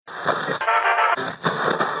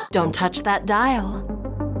Don't touch that dial.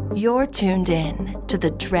 You're tuned in to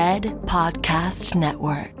the Dread Podcast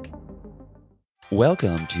Network.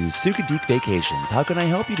 Welcome to Sukadeek Vacations. How can I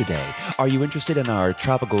help you today? Are you interested in our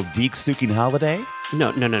tropical Deek Suking holiday?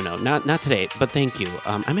 No, not today, but thank you.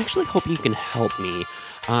 I'm actually hoping you can help me.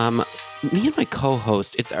 Me and my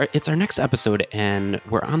co-host, it's our next episode, and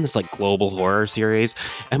we're on this global horror series,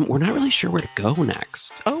 and we're not really sure where to go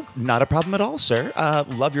next. Oh, not a problem at all, sir.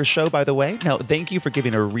 Love your show, by the way. Now, thank you for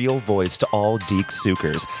giving a real voice to all Deek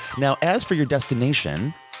Sukers. Now, as for your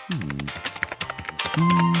destination,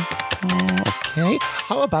 okay,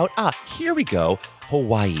 how about, here we go,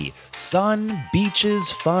 Hawaii. Sun,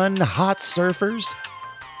 beaches, fun, hot surfers.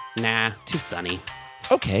 Nah, too sunny.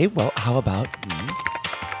 Okay, well, how about,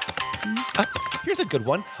 here's a good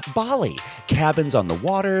one, Bali. Cabins on the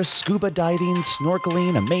water, scuba diving,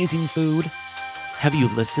 snorkeling, amazing food. Have you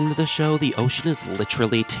listened to the show? The ocean is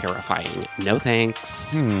literally terrifying. No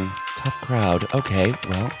thanks. Tough crowd. Okay,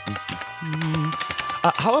 well,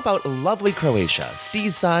 how about lovely Croatia?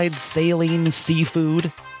 Seaside, sailing,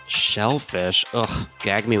 seafood. Shellfish. Ugh,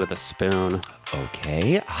 gag me with a spoon.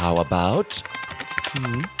 Okay, how about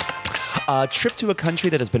a trip to a country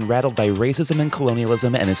that has been rattled by racism and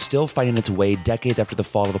colonialism and is still fighting its way decades after the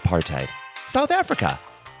fall of apartheid? South Africa.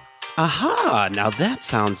 Aha! Now that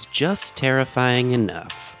sounds just terrifying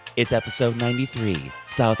enough. It's episode 93.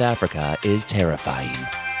 South Africa is terrifying.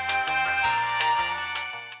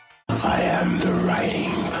 I am the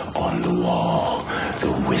writing on the wall,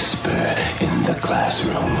 the whisper in the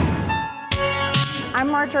classroom. I'm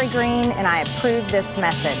Marjorie Greene, and I approve this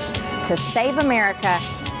message to save America,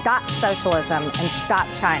 stop socialism, and stop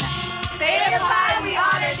China. State of high, we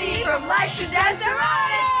honor thee from life to death and rise!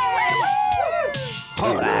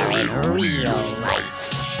 Horror in real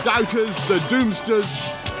life. Doubters, the doomsters,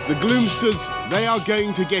 the gloomsters, they are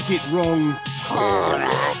going to get it wrong. Horror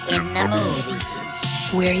in the movies.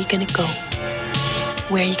 Where are you gonna go?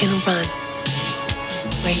 Where are you gonna run?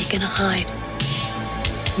 Where are you gonna hide?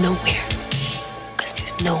 Nowhere. Because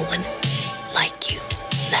there's no one like you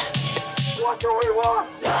left. What do we want?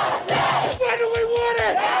 Justice! When do we want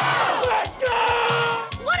it? Now! Let's go!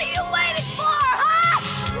 What are you waiting for, huh?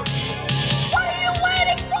 What are you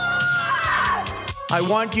waiting for? I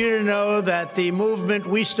want you to know that the movement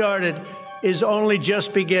we started is only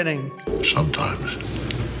just beginning. Sometimes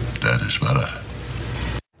that is better.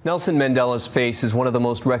 Nelson Mandela's face is one of the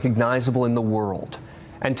most recognizable in the world.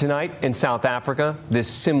 And tonight in South Africa, this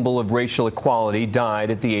symbol of racial equality died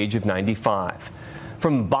at the age of 95.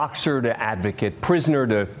 From boxer to advocate, prisoner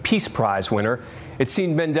to Peace Prize winner, it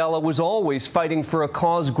seemed Mandela was always fighting for a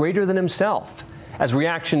cause greater than himself. As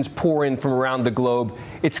reactions pour in from around the globe,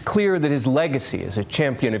 it's clear that his legacy as a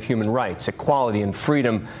champion of human rights, equality, and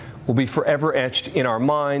freedom will be forever etched in our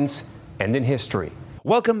minds and in history.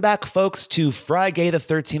 Welcome back, folks, to Friday the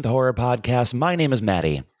 13th Horror Podcast. My name is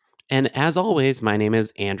Maddie. And as always, my name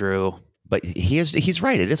is Andrew. But he's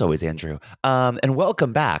right. It is always Andrew. And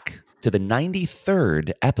welcome back to the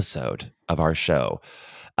 93rd episode of our show.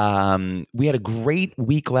 We had a great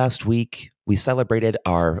week last week. We celebrated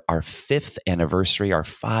our 5th anniversary, our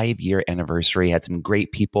 5-year anniversary. Had some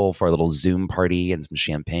great people for a little Zoom party and some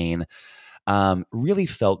champagne. Really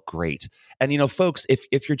felt great. And, folks,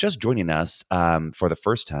 if you're just joining us for the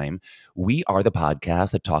first time, we are the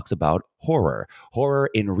podcast that talks about horror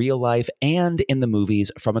in real life and in the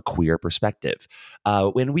movies from a queer perspective.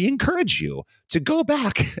 When we encourage you to go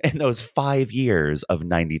back in those 5 years of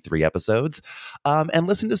 93 episodes and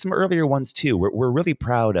listen to some earlier ones, too. We're really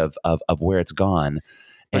proud of where it's gone.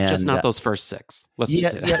 But just not those first 6. Let's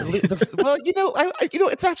just say that. Well,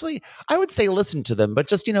 it's actually, I would say listen to them, but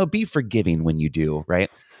just, be forgiving when you do, right?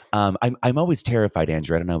 I'm always terrified,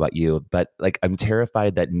 Andrew. I don't know about you, but I'm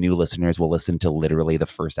terrified that new listeners will listen to literally the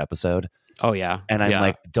first episode. Oh yeah. And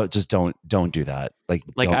I'm don't do that. Don't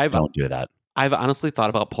do that. I've honestly thought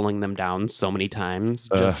about pulling them down so many times.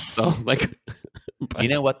 Just so You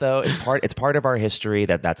know what though? It's part of our history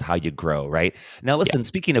that's how you grow, right? Now listen,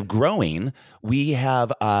 Speaking of growing, we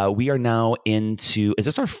are now into, is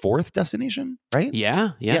this our 4th destination, right?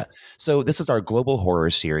 Yeah. So this is our global horror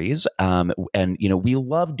series. And we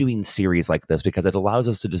love doing series like this because it allows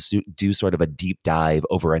us to just do sort of a deep dive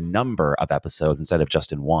over a number of episodes instead of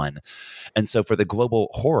just in one. And so for the global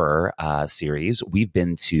horror series, we've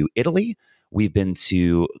been to Italy. We've been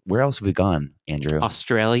to, where else have we gone, Andrew?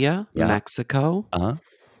 Australia, Mexico.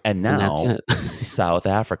 And now South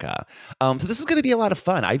Africa. So this is going to be a lot of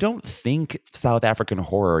fun. I don't think South African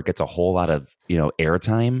horror gets a whole lot of,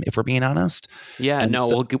 airtime, if we're being honest. Yeah,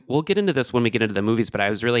 we'll get into this when we get into the movies, but I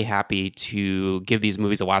was really happy to give these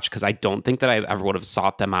movies a watch because I don't think that I ever would have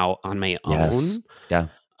sought them out on my own. Yeah.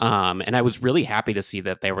 And I was really happy to see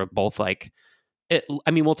that they were both like,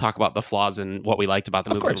 I mean, we'll talk about the flaws and what we liked about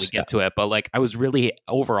the movie when we get to it. But like, I was really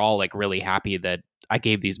overall like really happy that I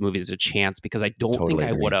gave these movies a chance, because I don't think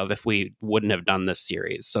I would have if we wouldn't have done this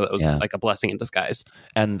series. So it was like a blessing in disguise.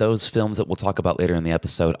 And those films that we'll talk about later in the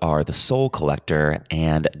episode are The Soul Collector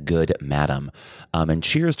and Good Madam. And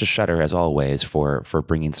cheers to Shudder, as always, for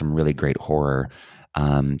bringing some really great horror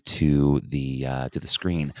to the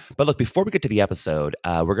screen. But look, before we get to the episode,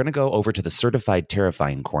 we're going to go over to the Certified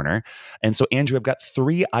Terrifying corner. And so, Andrew, I've got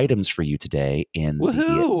 3 items for you today in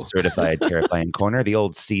the Certified Terrifying corner, the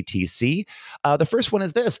old CTC. The first one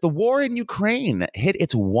is this: the war in Ukraine hit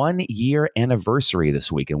its 1-year anniversary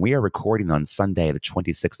this week, and we are recording on Sunday, the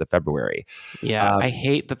 26th of February. Yeah, I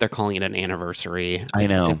hate that they're calling it an anniversary. I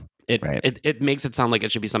know. It makes it sound like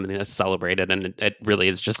it should be something that's celebrated, and it really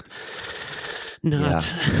is just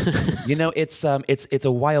not. Yeah. It's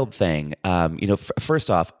a wild thing. First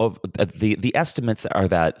off, the estimates are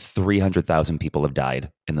that 300,000 people have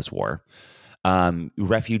died in this war.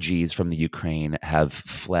 Refugees from the Ukraine have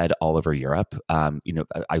fled all over Europe. I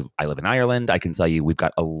live in Ireland. I can tell you we've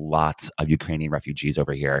got a lot of Ukrainian refugees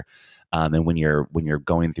over here. And when you're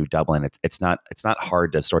going through Dublin, it's not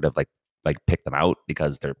hard to sort of like pick them out,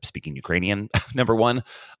 because they're speaking Ukrainian, number one,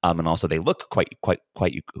 and also they look quite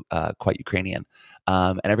Ukrainian.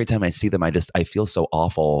 And every time I see them, I feel so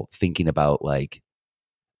awful thinking about like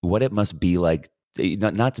what it must be like,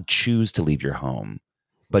 not to choose to leave your home,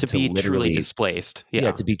 but to be truly displaced.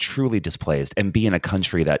 Yeah, to be truly displaced and be in a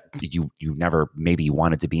country that you never maybe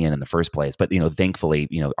wanted to be in the first place, but thankfully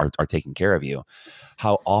are taking care of you.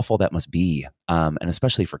 How awful that must be, and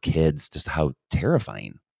especially for kids, just how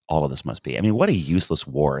terrifying all of this must be. I mean, what a useless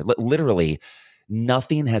war. Literally,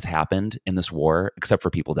 nothing has happened in this war except for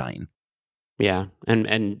people dying. Yeah,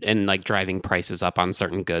 and like driving prices up on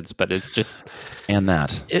certain goods, but it's just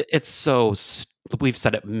it's so. We've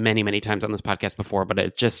said it many, many times on this podcast before, but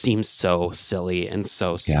it just seems so silly and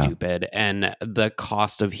so stupid. And the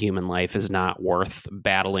cost of human life is not worth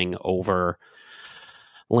battling over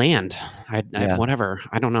land. Whatever.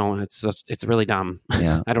 I don't know. It's really dumb.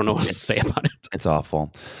 Yeah. I don't know what to say about it. It's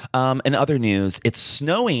awful. In other news, it's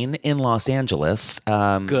snowing in Los Angeles.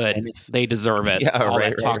 Good. And they deserve it. Yeah, All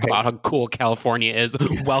that talk about how cool California is.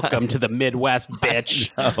 Welcome to the Midwest,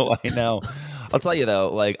 bitch. I know. I'll tell you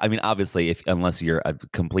though, obviously, unless you're a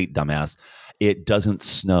complete dumbass, it doesn't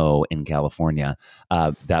snow in California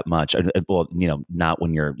that much. Well, not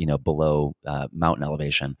when you're below mountain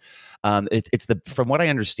elevation. It's from what I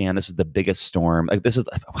understand, this is the biggest storm.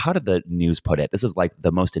 How did the news put it? This is like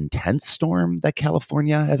the most intense storm that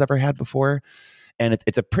California has ever had before. And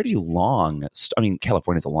it's a pretty long.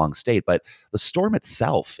 California's a long state, but the storm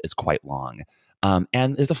itself is quite long.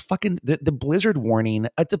 And there's the blizzard warning.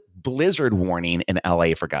 It's a blizzard warning in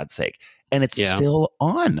LA, for God's sake. And it's still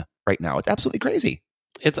on right now. It's absolutely crazy.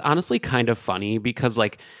 It's honestly kind of funny because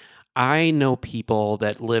I know people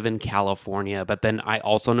that live in California, but then I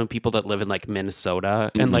also know people that live in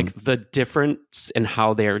Minnesota, and the difference in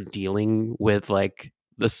how they're dealing with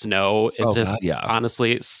the snow is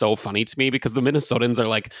honestly so funny to me, because the Minnesotans are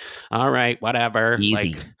like, all right, whatever.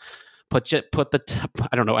 Easy. I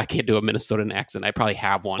don't know. I can't do a Minnesotan accent. I probably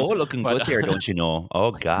have one. Oh, looking good there, don't you know?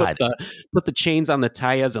 Oh God! Put the chains on the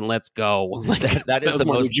tires and let's go. That is the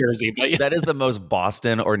most New Jersey, but that is the most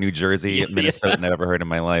Boston or New Jersey Minnesotan I've ever heard in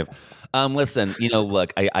my life. Listen,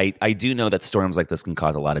 look, I do know that storms like this can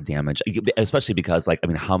cause a lot of damage, especially because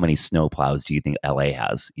how many snow plows do you think LA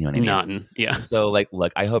has? You know what I mean? None. Yeah. So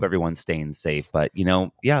look, I hope everyone's staying safe, but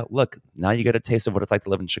look, now you get a taste of what it's like to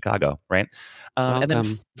live in Chicago, right? And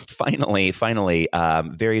then finally,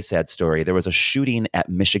 very sad story. There was a shooting at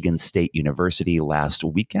Michigan State University last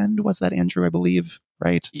weekend. Was that, Andrew? I believe,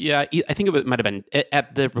 right? Yeah, I think it might have been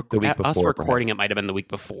at the week before, us recording. Perhaps. It might have been the week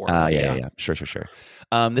before. Yeah. Sure.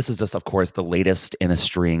 This is just, of course, the latest in a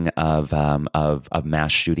string of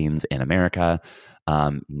mass shootings in America.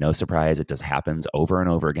 No surprise, it just happens over and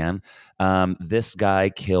over again. This guy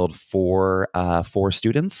killed four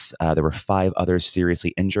students. There were 5 others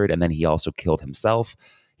seriously injured, and then he also killed himself.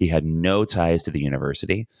 He had no ties to the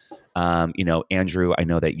university. Andrew, I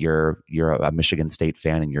know that you're a Michigan State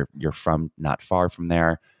fan, and you're from not far from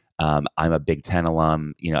there. I'm a Big Ten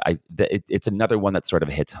alum. It's another one that sort of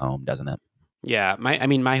hits home, doesn't it? Yeah,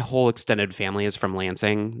 my whole extended family is from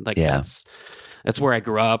Lansing. That's where I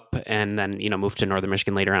grew up, and then moved to Northern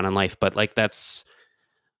Michigan later on in life. But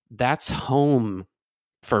that's home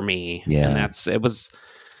for me. Yeah, and it was.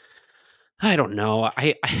 I don't know.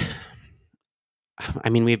 I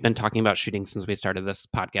mean, we've been talking about shooting since we started this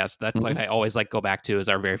podcast. That's like I always like go back to is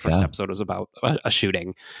our very first episode was about a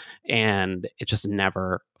shooting, and it just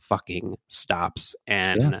never fucking stops.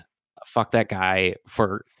 And fuck that guy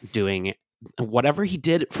for doing whatever he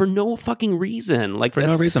did for no fucking reason. Like for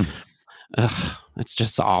no reason. It's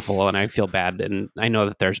just awful, and I feel bad. And I know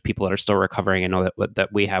that there's people that are still recovering. I know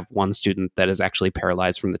that we have one student that is actually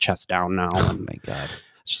paralyzed from the chest down now. Oh my God.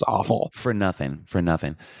 It's just awful for nothing.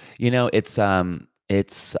 You know, it's a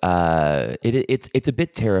bit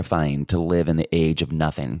terrifying to live in the age of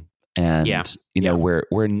nothing, and you know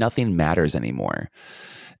where nothing matters anymore.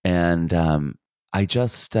 And I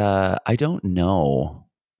just I don't know.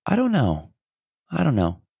 I'm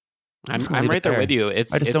right there with you. I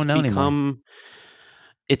just don't know anymore.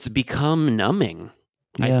 It's become numbing.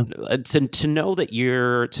 Yeah. To know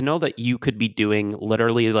that you could be doing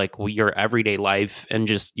literally like your everyday life, and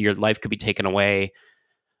just your life could be taken away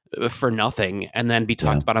for nothing, and then be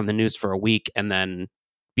talked about on the news for a week, and then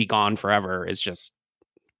be gone forever is just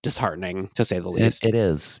disheartening, to say the least. It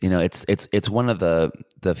is. You know, it's one of the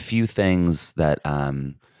few things that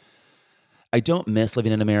I don't miss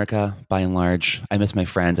living in America. By and large, I miss my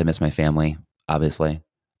friends. I miss my family, obviously,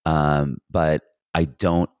 but I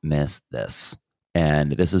don't miss this.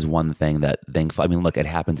 And this is one thing that thankfully, I mean, look, it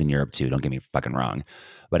happens in Europe too. Don't get me fucking wrong,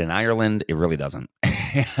 but in Ireland, it really doesn't.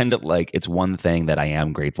 And like, it's one thing that I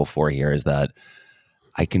am grateful for here is that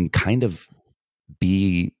I can kind of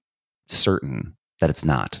be certain that it's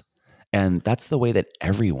not. And that's the way that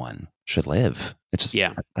everyone should live. It's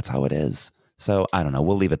just, that's how it is. So I don't know.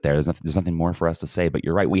 We'll leave it there. There's nothing more for us to say, but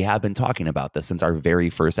you're right. We have been talking about this since our very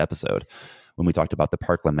first episode when we talked about the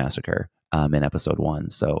Parkland massacre in episode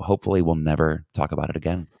 1. So hopefully we'll never talk about it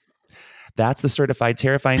again. That's the certified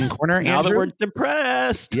terrifying corner. Now that we're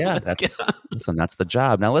depressed. Yeah, that's the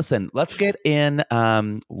job. Now listen, let's get in.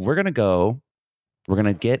 We're going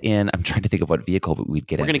to get in. I'm trying to think of what vehicle we'd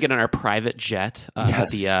get in. We're going to get on our private jet,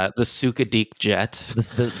 the Sukadeek jet.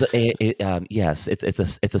 Yes, it's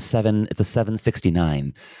a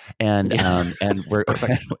 769, and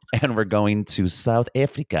we're going to South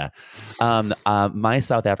Africa. My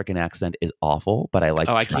South African accent is awful, but I like.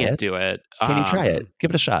 I can't do it. Can you try it? Give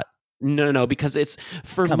it a shot. No, because it's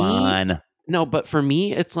for Come me. on. No, but for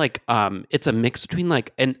me, it's like it's a mix between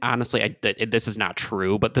like, and honestly, this is not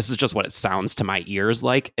true, but this is just what it sounds to my ears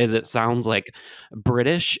like. Is it sounds like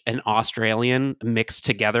British and Australian mixed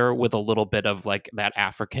together with a little bit of like that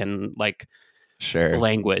African like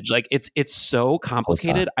language. Like it's so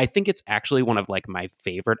complicated. I think it's actually one of like my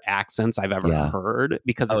favorite accents I've ever heard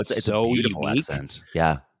because it's so a beautiful unique. accent.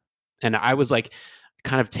 Yeah, and I was like,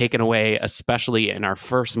 kind of taken away, especially in our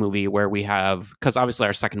first movie where we have, because obviously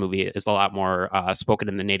our second movie is a lot more spoken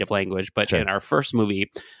in the native language, but in our first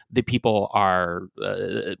movie, the people are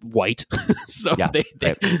white, so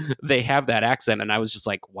they have that accent, and I was just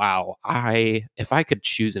like, wow, if I could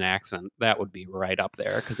choose an accent, that would be right up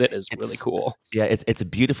there because it's really cool. Yeah, it's a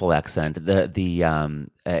beautiful accent.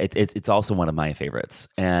 It's also one of my favorites,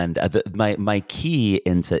 and my key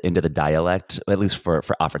into the dialect, at least for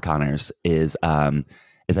Afrikaners, is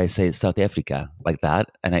I say South Africa like that,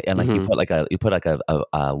 and you put like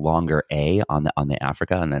a longer A on the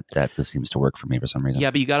Africa, and that just seems to work for me for some reason.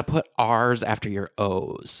 Yeah, but you got to put R's after your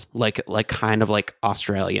O's, like kind of like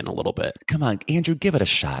Australian a little bit. Come on, Andrew, give it a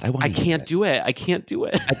shot. I can't do it.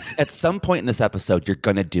 At some point in this episode, you're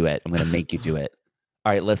gonna do it. I'm gonna make you do it.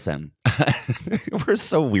 All right, listen. We're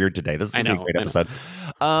so weird today. This is going to be a great episode.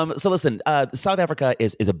 So listen, South Africa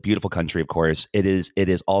is a beautiful country, of course. It is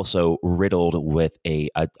also riddled with a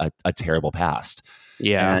terrible past.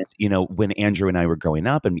 Yeah. And, when Andrew and I were growing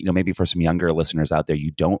up, and, maybe for some younger listeners out there, you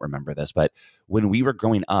don't remember this, but when we were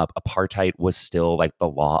growing up, apartheid was still like the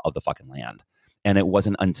law of the fucking land. And it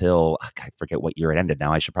wasn't until I forget what year it ended.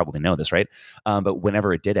 Now I should probably know this, right? But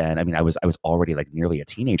whenever it did end, I mean, I was already like nearly a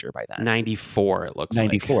teenager by then. 94, it looks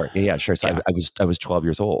 94. Like. Yeah, sure. So I was 12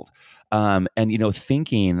 years old, and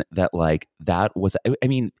thinking that like that was, I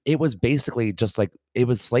mean, it was basically just like it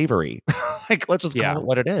was slavery. Like let's just call it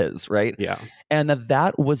what it is, right? Yeah. And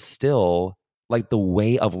that was still like the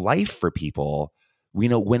way of life for people.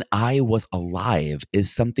 When I was alive is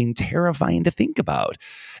something terrifying to think about.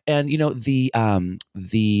 And, the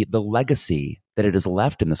legacy that it has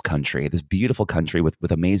left in this country, this beautiful country with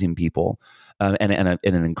amazing people and an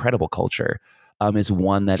incredible culture is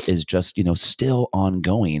one that is just, still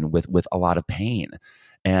ongoing with a lot of pain.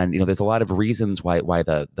 And, there's a lot of reasons why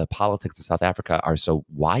the politics of South Africa are so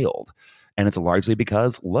wild. And it's largely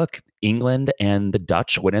because, look, England and the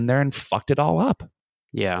Dutch went in there and fucked it all up.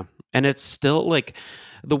 Yeah. And it's still like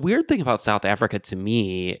the weird thing about South Africa to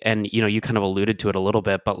me, and you kind of alluded to it a little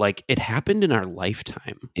bit, but like it happened in our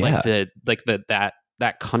lifetime. Yeah.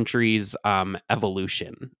 That country's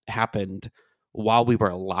evolution happened while we were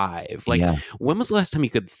alive. Like, when was the last time you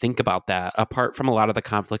could think about that? Apart from a lot of the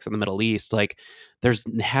conflicts in the Middle East, like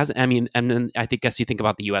and then I guess you think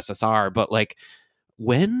about the USSR, but like,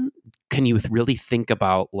 when can you really think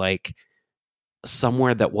about like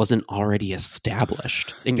somewhere that wasn't already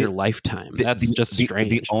established in your lifetime? That's just strange.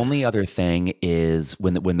 The only other thing is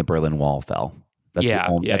when the Berlin Wall fell. That's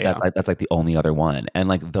that's like the only other one. And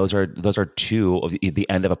like those are two of the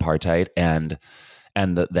end of apartheid and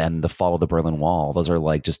then the fall of the Berlin Wall. Those are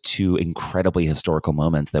like just two incredibly historical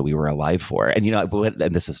moments that we were alive for. And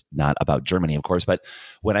and this is not about Germany, of course, but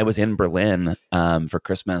when I was in Berlin for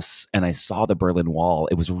Christmas and I saw the Berlin Wall,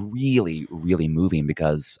 it was really, really moving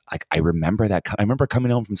because I remember that. I remember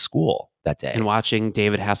coming home from school that day and watching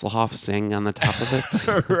David Hasselhoff sing on the top of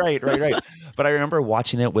it. right. But I remember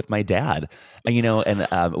watching it with my dad, and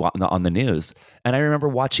on the news. And I remember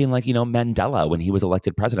watching Mandela when he was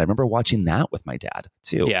elected president. I remember watching that with my dad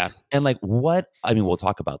too. Yeah. And we'll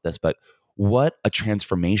talk about this, but what a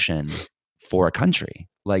transformation for a country.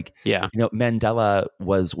 Mandela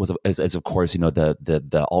was of course,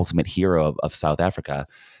 the ultimate hero of South Africa.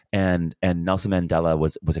 And Nelson Mandela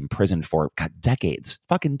was imprisoned for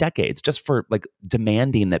fucking decades, just for like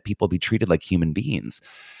demanding that people be treated like human beings.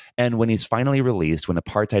 And when he's finally released, when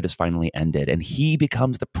apartheid is finally ended, and he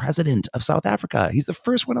becomes the president of South Africa, he's the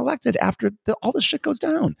first one elected after all this shit goes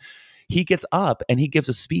down. He gets up and he gives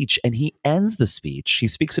a speech, and he ends the speech. He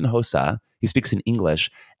speaks in Xhosa, he speaks in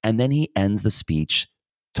English, and then he ends the speech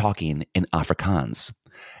talking in Afrikaans.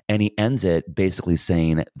 And he ends it basically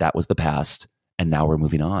saying that was the past, and now we're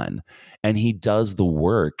moving on. And he does the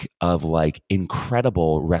work of like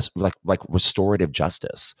incredible restorative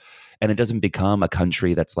justice. And it doesn't become a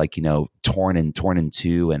country that's like, torn in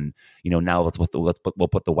two. And, now we'll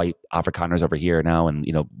put the white Afrikaners over here now and,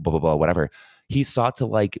 blah, blah, blah, whatever. He sought to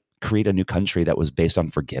like create a new country that was based on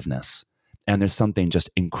forgiveness. And there's something just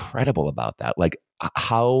incredible about that. Like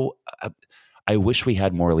how I wish we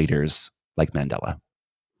had more leaders like Mandela.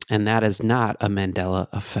 And that is not a Mandela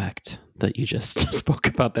effect that you just spoke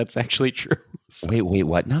about. That's actually true. Wait,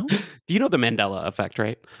 what now? Do you know the Mandela effect,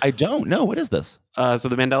 right? I don't know. What is this? So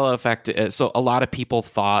the Mandela effect, so a lot of people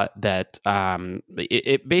thought that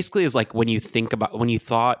it basically is like when you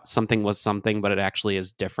thought something was something, but it actually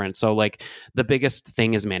is different. So like the biggest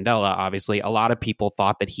thing is Mandela, obviously. A lot of people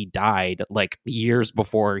thought that he died like years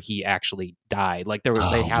before he actually died. Like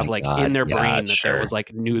they have like in their brain that there was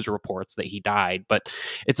like news reports that he died. But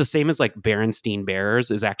it's the same as like Berenstain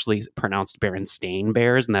Bears is actually pronounced Berenstain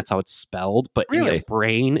Bears, and that's how it's spelled. But in your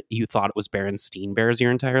brain, you thought it was Berenstain Bears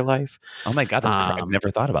your entire life. Oh my God, that's I've never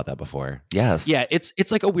thought about that before. Yes. Yeah,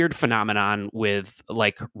 it's like a weird phenomenon with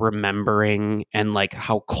like remembering and like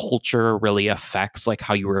how culture really affects like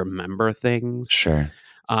how you remember things. Sure.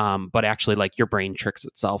 But actually like your brain tricks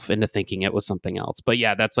itself into thinking it was something else. But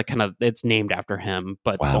yeah, that's like kind of, it's named after him,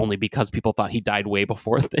 but only because people thought he died way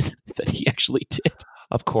before that he actually did.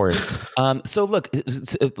 Of course. So look,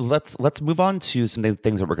 let's move on to some of the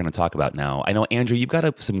things that we're going to talk about now. I know, Andrew, you've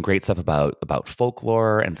got some great stuff about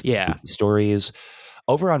folklore and some spooky stories.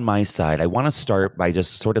 Over on my side, I want to start by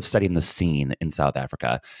just sort of studying the scene in South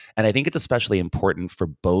Africa. And I think it's especially important for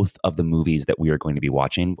both of the movies that we are going to be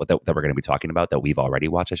watching, that we're going to be talking about, that we've already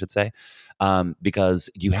watched, I should say, because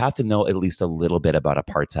you have to know at least a little bit about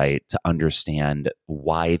apartheid to understand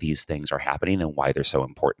why these things are happening and why they're so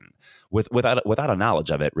important. Without a knowledge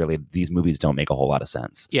of it, really, these movies don't make a whole lot of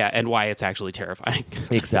sense. Yeah, and why it's actually terrifying.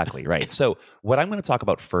 Exactly, right. So what I'm going to talk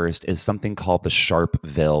about first is something called the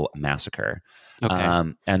Sharpeville Massacre.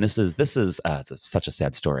 Okay. And this is such a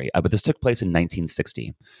sad story, but this took place in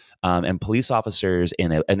 1960. And police officers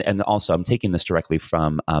and also I'm taking this directly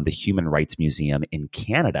from the Human Rights Museum in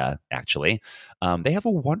Canada, actually. They have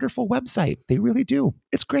a wonderful website. They really do.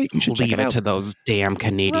 It's great. You should leave check it out. To those damn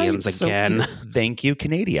Canadians again. So, thank you,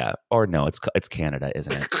 Canada. Or no, it's Canada,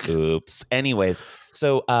 isn't it? Oops. Anyways,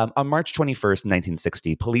 so on March 21st,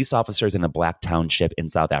 1960, police officers in a black township in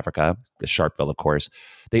South Africa, the Sharpeville, of course,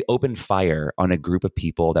 they opened fire on a group of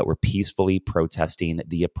people that were peacefully protesting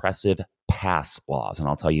the oppressive pass laws. And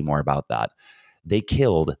I'll tell you more about that. They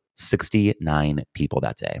killed 69 people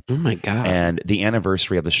that day. Oh my God. And the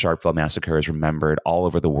anniversary of the Sharpeville Massacre is remembered all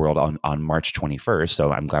over the world on March 21st.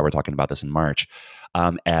 So I'm glad we're talking about this in March,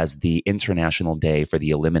 as the International Day for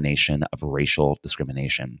the Elimination of Racial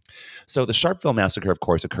Discrimination. So the Sharpeville Massacre, of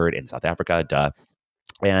course, occurred in South Africa, duh.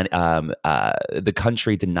 And the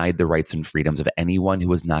country denied the rights and freedoms of anyone who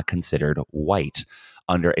was not considered white.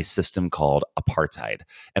 under a system called apartheid.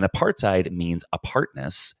 And apartheid means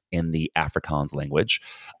apartness in the Afrikaans language.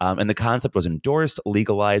 And the concept was endorsed,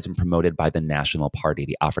 legalized, and promoted by the National Party,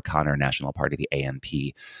 the Afrikaner National Party, the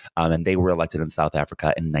ANP. And they were elected in South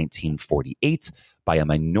Africa in 1948 by a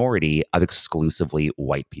minority of exclusively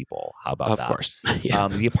white people. How about that? Of course. Yeah.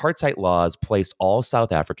 The apartheid laws placed all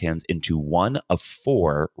South Africans into one of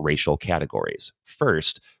 4 racial categories.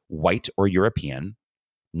 First, white or European,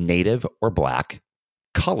 native or black,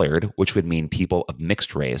 colored, which would mean people of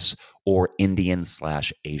mixed race, or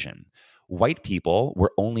Indian/Asian. White people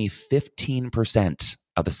were only 15%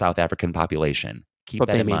 of the South African population. Keep but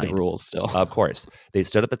that they in made mind. the rules still. Of course. They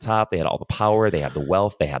stood at the top. They had all the power. They had the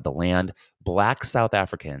wealth. They had the land. Black South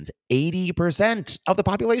Africans, 80% of the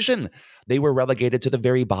population, they were relegated to the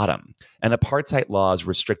very bottom. And apartheid laws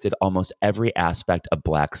restricted almost every aspect of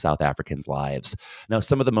Black South Africans' lives. Now,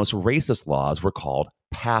 some of the most racist laws were called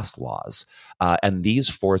pass laws. And these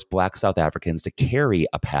forced Black South Africans to carry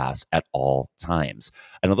a pass at all times.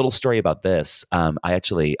 And a little story about this,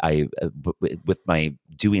 with my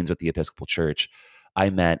doings with the Episcopal Church, I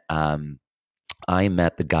met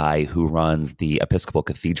the guy who runs the Episcopal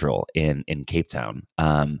Cathedral in Cape Town.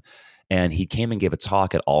 And he came and gave a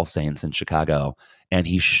talk at All Saints in Chicago, and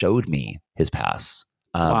he showed me his pass.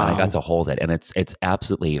 Wow. And I got to hold it, and it's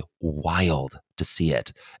absolutely wild to see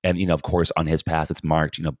it. And, of course, on his pass, it's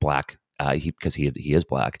marked, black, because he is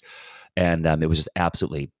black. And it was just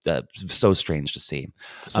absolutely so strange to see.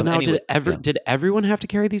 So now, did everyone have to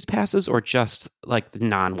carry these passes, or just like the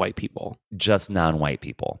non-white people? Just non-white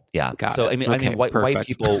people. Yeah. Got so it. I mean, white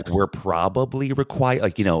people were probably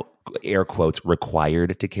required, air quotes,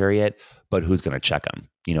 required to carry it, but who's going to check them?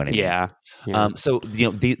 You know what I mean? Yeah. So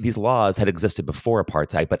these laws had existed before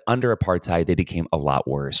apartheid, but under apartheid they became a lot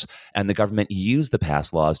worse, and the government used the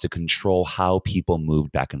pass laws to control how people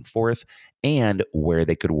moved back and forth, and where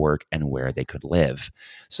they could work and where they could live.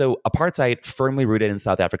 So apartheid, firmly rooted in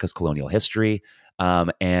South Africa's colonial history.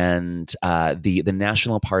 And the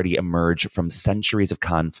National Party emerged from centuries of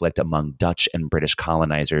conflict among Dutch and British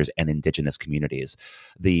colonizers and indigenous communities.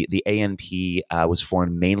 The ANP was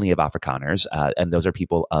formed mainly of Afrikaners, and those are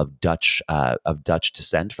people of Dutch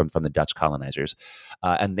descent from the Dutch colonizers.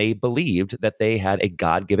 And they believed that they had a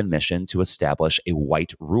God-given mission to establish a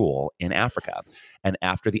white rule in Africa. And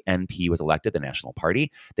after the NP was elected, the National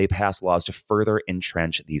Party, they passed laws to further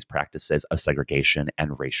entrench these practices of segregation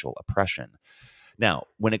and racial oppression. Now,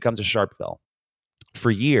 when it comes to Sharpeville,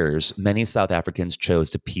 for years, many South Africans chose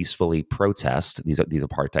to peacefully protest these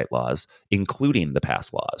apartheid laws, including the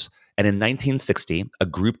pass laws. And in 1960, a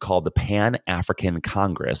group called the Pan-African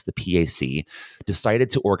Congress, the PAC, decided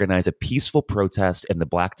to organize a peaceful protest in the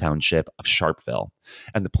Black Township of Sharpeville.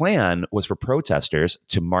 And the plan was for protesters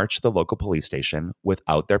to march to the local police station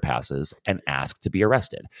without their passes and ask to be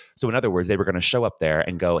arrested. So in other words, they were going to show up there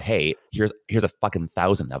and go, hey, here's a fucking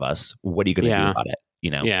 1,000 of us. What are you going to do about it?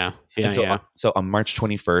 So on March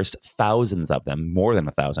 21st, thousands of them, more than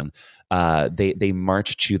 1,000, they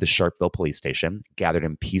marched to the Sharpeville police station, gathered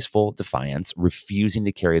in peaceful defiance, refusing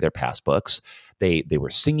to carry their passbooks. They were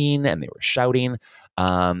singing and they were shouting,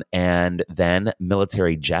 and then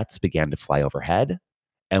military jets began to fly overhead,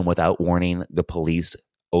 and without warning, the police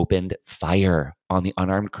opened fire on the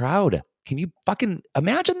unarmed crowd. Can you fucking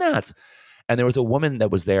imagine that? And there was a woman that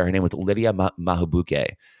was there. Her name was Lydia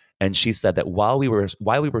Mahubuke. And she said that while we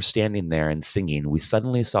were standing there and singing, we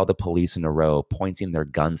suddenly saw the police in a row pointing their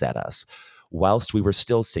guns at us. Whilst we were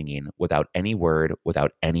still singing, without any word,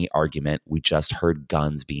 without any argument, we just heard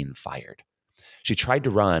guns being fired. She tried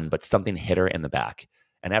to run, but something hit her in the back.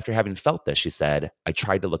 And after having felt this, she said, I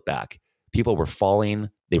tried to look back. People were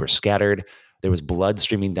falling. They were scattered. There was blood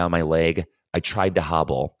streaming down my leg. I tried to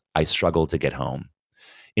hobble. I struggled to get home.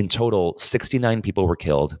 In total, 69 people were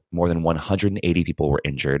killed. More than 180 people were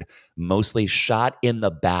injured, mostly shot in the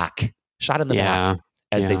back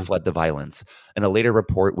as they fled the violence. And a later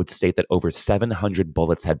report would state that over 700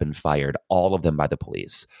 bullets had been fired, all of them by the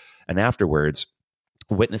police. And afterwards,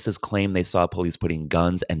 witnesses claimed they saw police putting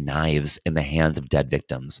guns and knives in the hands of dead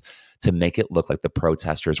victims to make it look like the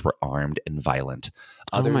protesters were armed and violent.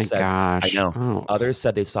 Others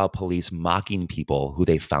said they saw police mocking people who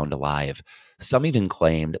they found alive. Some even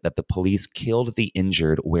claimed that the police killed the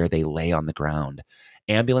injured where they lay on the ground.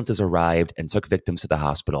 Ambulances arrived and took victims to the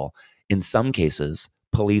hospital. In some cases,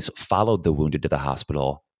 police followed the wounded to the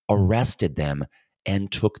hospital, arrested them,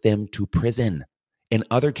 and took them to prison. In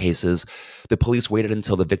other cases, the police waited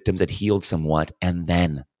until the victims had healed somewhat, and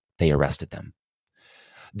then they arrested them.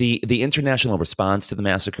 The international response to the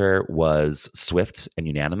massacre was swift and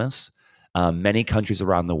unanimous. Many countries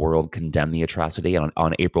around the world condemn the atrocity. And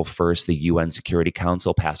on April 1st, the UN Security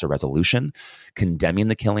Council passed a resolution condemning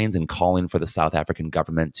the killings and calling for the South African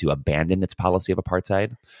government to abandon its policy of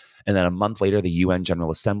apartheid. And then a month later, the UN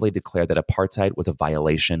General Assembly declared that apartheid was a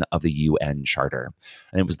violation of the UN Charter.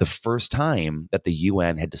 And it was the first time that the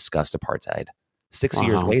UN had discussed apartheid. 6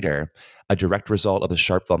 years later, a direct result of the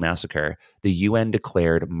Sharpeville massacre, the UN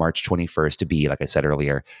declared March 21st to be, like I said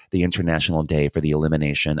earlier, the International Day for the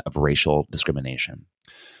Elimination of Racial Discrimination.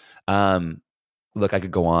 Look, I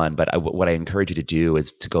could go on, but what I encourage you to do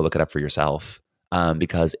is to go look it up for yourself,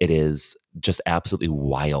 because it is just absolutely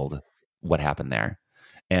wild what happened there.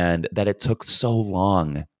 And that it took so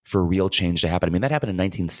long for real change to happen. I mean, that happened in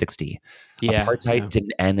 1960. Apartheid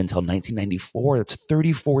didn't end until 1994. That's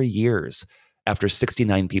 34 years after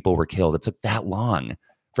 69 people were killed. It took that long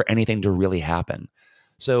for anything to really happen.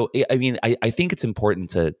 So, I mean, I think it's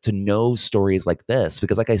important to know stories like this,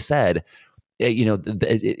 because like I said,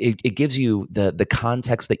 it gives you the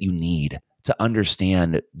context that you need to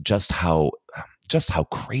understand just how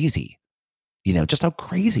crazy, just how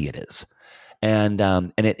crazy it is. And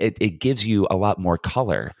it gives you a lot more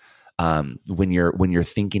color when you're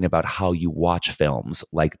thinking about how you watch films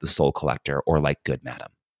like The Soul Collector or like Good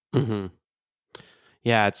Madam. Mm-hmm.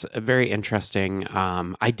 Yeah, it's very interesting.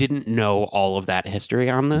 I didn't know all of that history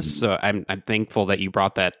on this, so I'm thankful that you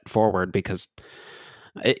brought that forward, because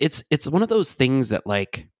it's one of those things that,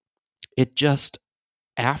 like, it just,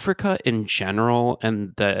 Africa in general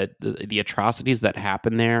and the atrocities that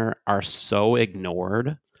happen there are so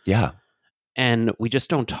ignored. Yeah. And we just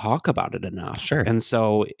don't talk about it enough. Sure. And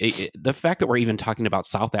so the fact that we're even talking about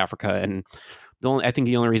South Africa, and I think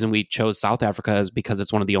the only reason we chose South Africa is because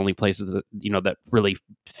it's one of the only places that, that really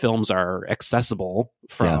films are accessible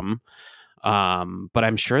from. Yeah. But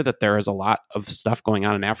I'm sure that there is a lot of stuff going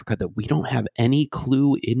on in Africa that we don't have any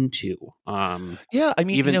clue into. Yeah, I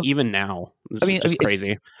mean, even now, it's just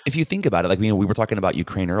crazy. If you think about it, like, we were talking about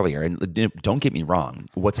Ukraine earlier, and don't get me wrong,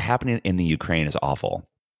 what's happening in the Ukraine is awful,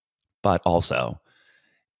 but also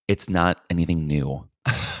it's not anything new.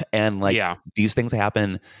 And these things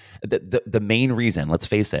happen. The main reason, let's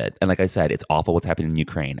face it, and like I said, it's awful what's happening in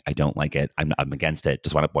Ukraine. I don't like it. I'm against it.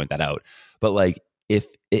 Just want to point that out. But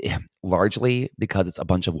largely because it's a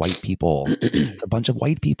bunch of white people. It's a bunch of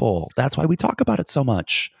white people. That's why we talk about it so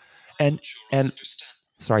much. And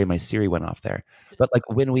sorry, my Siri went off there. But like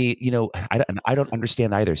when we, I don't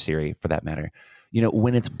understand either, Siri, for that matter.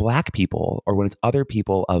 When it's black people or when it's other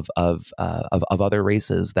people of other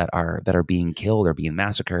races that are being killed or being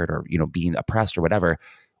massacred or being oppressed or whatever,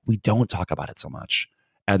 we don't talk about it so much,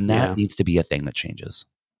 and that needs to be a thing that changes.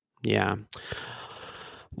 Yeah.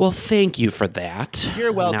 Well, thank you for that.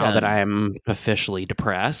 You're welcome. Now that I am officially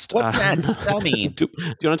depressed. What's next? Tell me. Do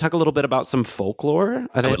you want to talk a little bit about some folklore?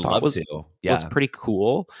 I would love to. Yeah. Was pretty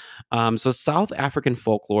cool. So South African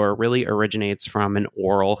folklore really originates from an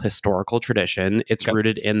oral historical tradition. It's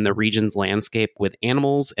rooted in the region's landscape, with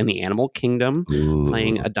animals and the animal kingdom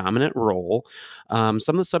playing a dominant role. Some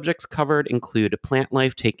of the subjects covered include plant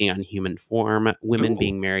life taking on human form, women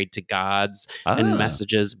being married to gods, and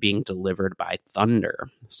messages being delivered by thunder.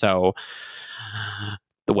 So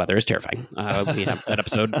the weather is terrifying. We have that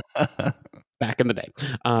episode back in the day.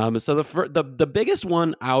 So the biggest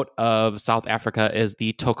one out of South Africa is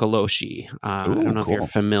the Tokoloshi. I don't know if you're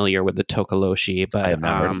familiar with the Tokoloshi, but I have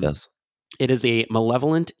not heard of this. It is a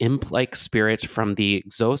malevolent imp-like spirit from the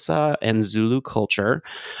Xhosa and Zulu culture.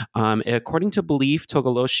 According to belief,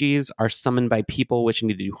 Tokoloshis are summoned by people wishing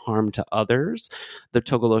to do harm to others. The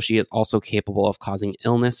Tokoloshi is also capable of causing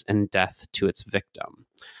illness and death to its victim.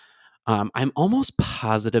 I'm almost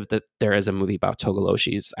positive that there is a movie about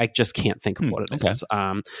Tokoloshis. I just can't think of what it is.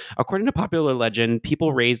 According to popular legend,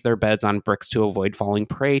 people raise their beds on bricks to avoid falling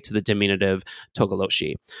prey to the diminutive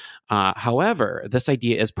Tokoloshi. However, this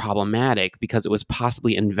idea is problematic because it was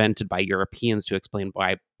possibly invented by Europeans to explain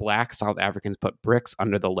why Black South Africans put bricks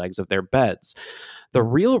under the legs of their beds. The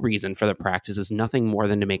real reason for the practice is nothing more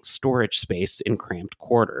than to make storage space in cramped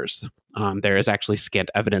quarters. There is actually scant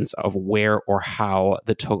evidence of where or how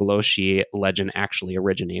the Tokoloshi legend actually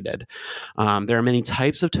originated. There are many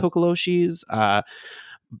types of Tokoloshis,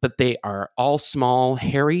 but they are all small,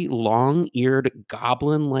 hairy, long-eared,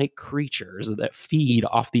 goblin-like creatures that feed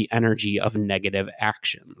off the energy of negative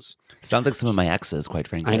actions. Sounds like some of my exes, quite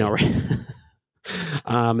frankly. I know, right?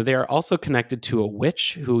 They are also connected to a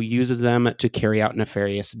witch who uses them to carry out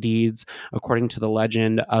nefarious deeds. According to the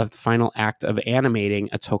legend, a final act of animating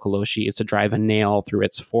a Tokoloshi is to drive a nail through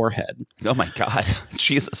its forehead. Oh my God.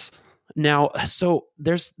 Jesus. Now, so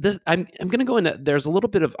there's this. I'm going to go into. There's a little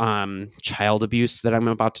bit of child abuse that I'm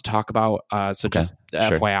about to talk about. So just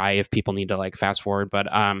sure. FYI, if people need to like fast forward. But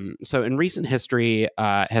so in recent history,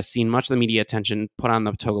 has seen much of the media attention put on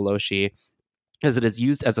the Togoloshi, as it is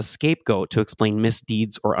used as a scapegoat to explain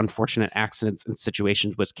misdeeds or unfortunate accidents in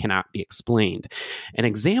situations which cannot be explained. An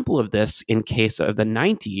example of this in case of the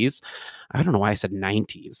 90s. I don't know why I said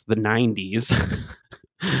 90s. The 90s.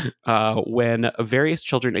 When various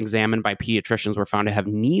children examined by pediatricians were found to have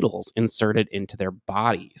needles inserted into their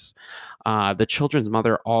bodies. The children's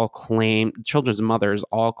mothers all claimed that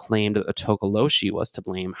the Togoloshi was to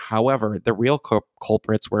blame. However, the real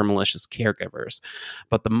culprits were malicious caregivers.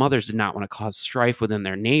 But the mothers did not want to cause strife within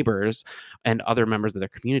their neighbors and other members of their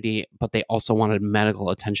community, but they also wanted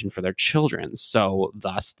medical attention for their children. So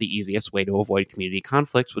thus, the easiest way to avoid community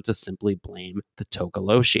conflicts was to simply blame the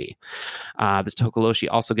Togoloshi. The Togoloshi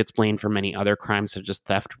also gets blamed for many other crimes such as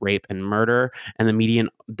theft, rape, and murder, and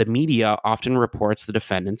the media often reports the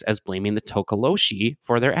defendants as blaming the Togoloshi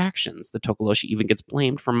for their actions. The Togoloshi even gets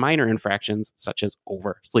blamed for minor infractions such as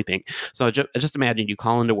oversleeping. So just imagine you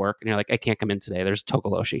call into work and you're like, I can't come in today. There's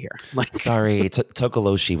Togoloshi here. Like, sorry,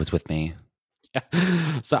 Togoloshi was with me.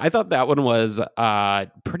 Yeah. So I thought that one was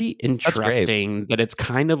pretty interesting. That it's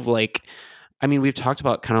kind of like, I mean, we've talked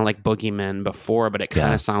about kind of like boogeymen before, but it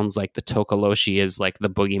kind of sounds like the Togoloshi is like the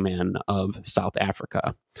boogeyman of South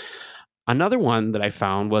Africa. Another one that I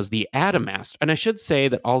found was the Adamastor. And I should say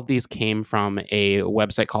that all of these came from a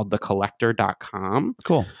website called thecollector.com.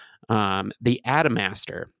 Cool. The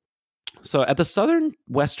Adamastor. So at the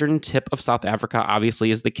southern-western tip of South Africa,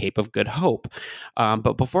 obviously, is the Cape of Good Hope.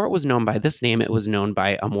 But before it was known by this name, it was known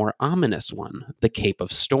by a more ominous one, the Cape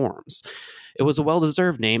of Storms. It was a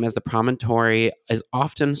well-deserved name, as the promontory is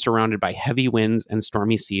often surrounded by heavy winds and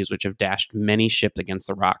stormy seas, which have dashed many ships against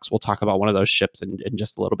the rocks. We'll talk about one of those ships in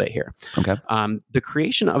just a little bit here. Okay. The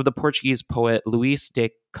creation of the Portuguese poet Luís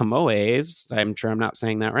de Camões, I'm sure I'm not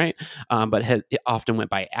saying that right, but it often went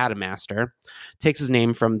by Adamastor, takes his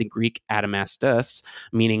name from the Greek adamastus,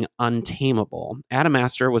 meaning untamable.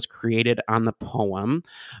 Adamastor was created on the poem,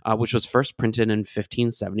 which was first printed in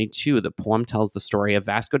 1572. The poem tells the story of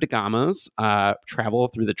Vasco da Gama's travel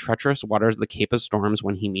through the treacherous waters of the Cape of Storms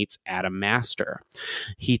when he meets Adamastor.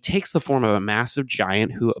 He takes the form of a massive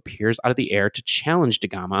giant who appears out of the air to challenge da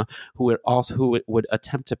Gama, who would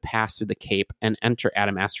attempt to pass through the cape and enter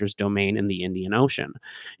Adamastor's domain in the Indian Ocean.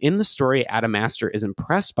 In the story, Adamastor is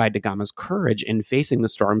impressed by da Gama's courage in facing the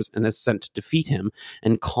storms and is sent to defeat him,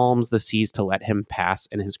 and calms the seas to let him pass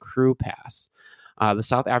and his crew pass. The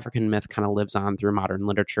South African myth kind of lives on through modern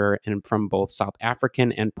literature and from both South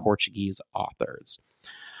African and Portuguese authors.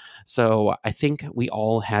 So I think we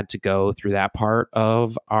all had to go through that part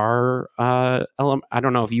of our I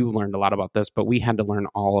don't know if you learned a lot about this, but we had to learn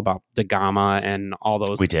all about da Gama and all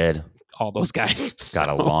those. We did. All those guys. Got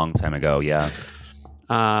a long time ago, yeah.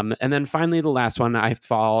 And then finally, the last one I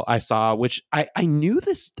saw, which I knew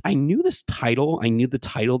this title. I knew the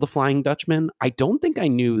title, The Flying Dutchman. I don't think I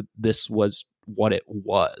knew this was what it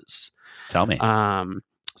was. Tell me.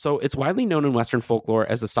 So it's widely known in Western folklore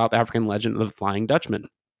as the South African legend of the Flying Dutchman.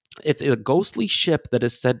 It's a ghostly ship that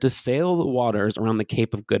is said to sail the waters around the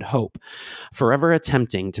Cape of Good Hope, forever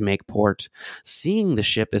attempting to make port. Seeing the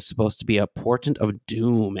ship is supposed to be a portent of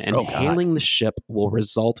doom, and hailing the ship will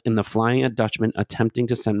result in the Flying Dutchman attempting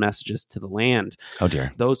to send messages to the land. Oh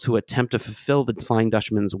dear. Those who attempt to fulfill the Flying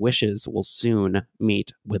Dutchman's wishes will soon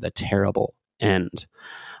meet with a terrible end.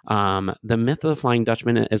 The myth of the Flying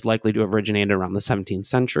Dutchman is likely to have originated around the 17th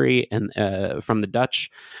century and from the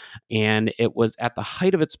Dutch, and it was at the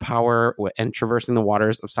height of its power and traversing the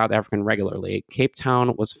waters of South Africa regularly. Cape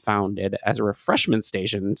Town was founded as a refreshment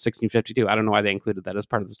station in 1652. I don't know why they included that as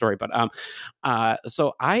part of the story, but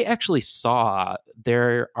so I actually saw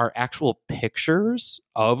there are actual pictures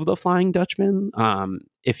of the Flying Dutchman.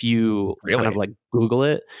 If you kind of like Google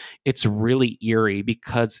it, it's really eerie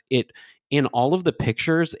because in all of the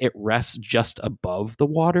pictures, it rests just above the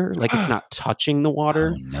water. Like it's not touching the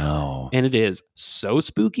water. Oh, no. And it is so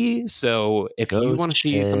spooky. So if you want to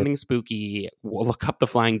see something spooky, we'll look up the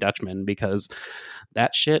Flying Dutchman because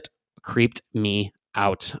that shit creeped me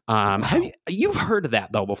out. You've heard of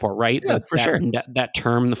that though before, right? Yeah, for sure. That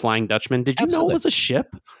term, the Flying Dutchman. Did you know it was a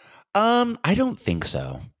ship? I don't think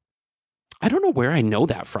so. I don't know where I know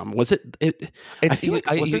that from. Was it? I feel like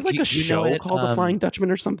was there like a show called The Flying Dutchman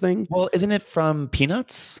or something? Well, isn't it from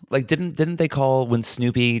Peanuts? Like, didn't they call when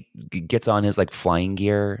Snoopy gets on his like flying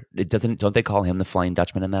gear? Don't they call him the Flying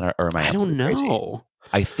Dutchman in that? Or am I? I don't know. Crazy?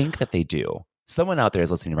 I think that they do. Someone out there is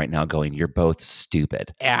listening right now, going, "You're both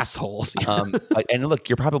stupid assholes." And look,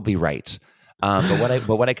 you're probably right. But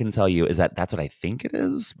what I can tell you is that that's what I think it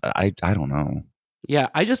is. But I don't know. Yeah,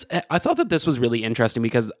 I thought that this was really interesting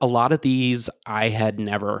because a lot of these I had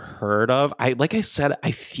never heard of. Like I said,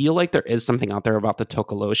 I feel like there is something out there about the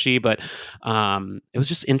Tokoloshi, but it was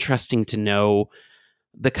just interesting to know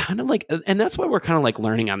the kind of like, and that's why we're kind of like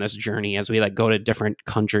learning on this journey as we like go to different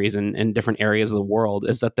countries and different areas of the world,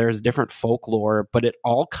 is that there's different folklore, but it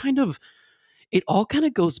all kind of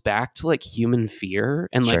goes back to like human fear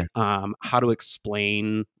and like how to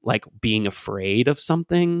explain like being afraid of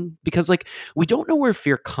something, because like we don't know where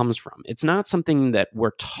fear comes from. It's not something that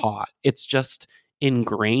we're taught. It's just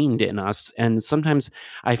ingrained in us, and sometimes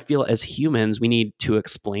I feel as humans we need to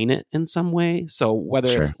explain it in some way. So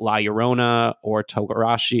whether it's La Llorona or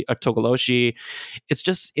Tokoloshi,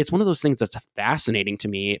 it's one of those things that's fascinating to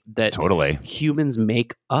me that humans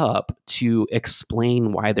make up to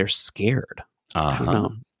explain why they're scared. I don't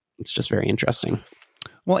know. It's just very interesting.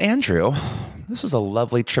 Well, Andrew, this was a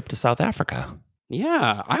lovely trip to South Africa.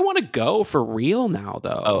 Yeah, I want to go for real now,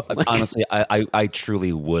 though. Oh, honestly, I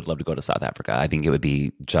truly would love to go to South Africa. I think it would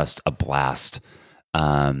be just a blast,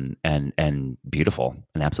 and beautiful,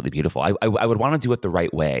 and absolutely beautiful. I would want to do it the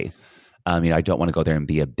right way. I don't want to go there and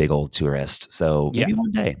be a big old tourist. So maybe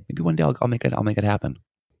one day I'll make it happen.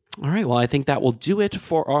 All right. Well, I think that will do it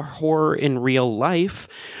for our horror in real life.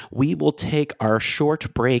 We will take our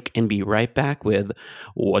short break and be right back with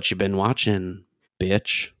What You Been Watching,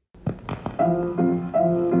 Bitch.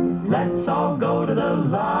 Let's all go to the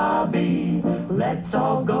lobby. Let's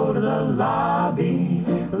all go to the lobby.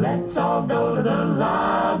 Let's all go to the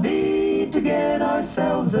lobby to get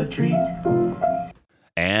ourselves a treat.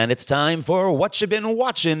 And it's time for What You Been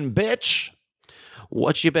Watching, Bitch.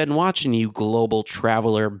 What you been watching, you global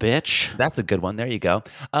traveler bitch? That's a good one. There you go.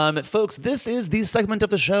 Folks, this is the segment of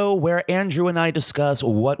the show where Andrew and I discuss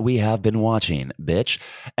what we have been watching, bitch.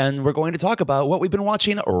 And we're going to talk about what we've been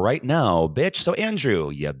watching right now, bitch. So,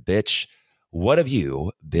 Andrew, you bitch, what have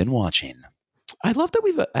you been watching? I love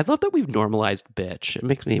that we've normalized bitch. It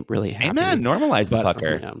makes me really happy. Amen. Normalize the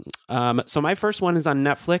fucker. So my first one is on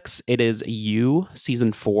Netflix. It is You,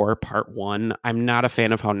 season 4, part 1. I'm not a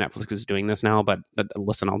fan of how Netflix is doing this now, but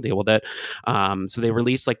listen, I'll deal with it. So they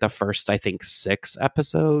released like the first, I think, 6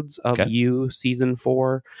 episodes of You, season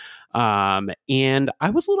 4. And I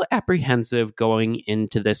was a little apprehensive going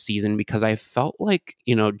into this season because I felt like,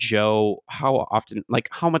 Joe, how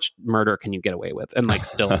much murder can you get away with and like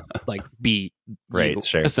still like be right,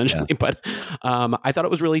 sure, essentially. Yeah. But I thought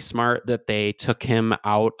it was really smart that they took him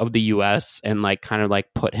out of the US and like kind of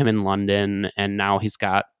like put him in London, and now he's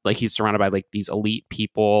surrounded by like these elite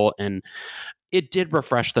people, and it did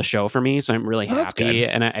refresh the show for me, so I'm really happy.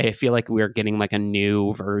 And I feel like we're getting like a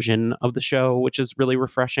new version of the show, which is really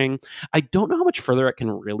refreshing. I don't know how much further it can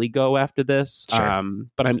really go after this,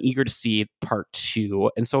 but I'm eager to see part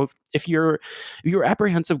 2. And so if you're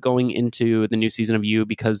apprehensive going into the new season of You,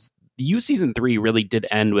 because the You season 3 really did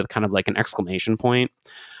end with kind of like an exclamation point,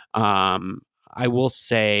 I will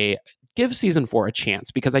say give season 4 a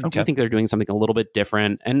chance, because I do think they're doing something a little bit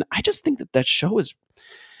different. And I just think that show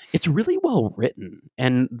it's really well written,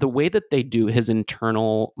 and the way that they do his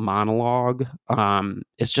internal monologue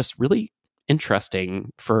is just really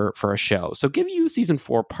interesting for a show. So give You season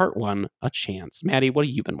 4 part 1 a chance. Maddie, what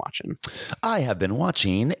have you been watching? I have been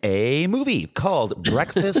watching a movie called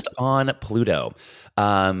Breakfast on Pluto.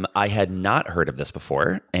 I had not heard of this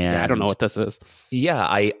before, and I don't know what this is. Yeah,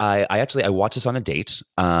 I watched this on a date,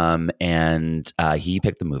 and he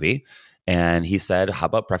picked the movie. And he said, how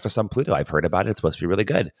about Breakfast on Pluto? I've heard about it. It's supposed to be really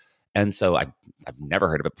good. And so I've never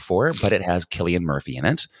heard of it before, but it has Cillian Murphy in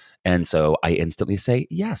it. And so I instantly say,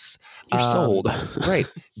 yes. You're sold. Right.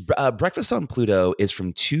 Breakfast on Pluto is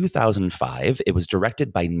from 2005. It was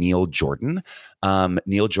directed by Neil Jordan.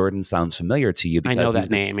 Neil Jordan sounds familiar to you because I know that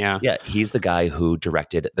name, yeah. Yeah, he's the guy who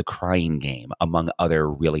directed The Crying Game, among other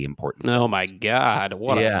really important films. Oh my God.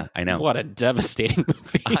 I know. What a devastating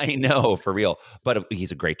movie. I know, for real. But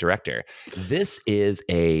he's a great director. This is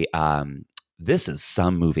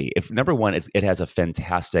some movie. If number one, it has a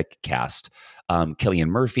fantastic cast. Cillian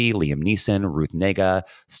Murphy, Liam Neeson, Ruth Negga,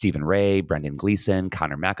 Stephen Ray, Brendan Gleeson,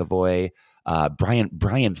 Connor McAvoy,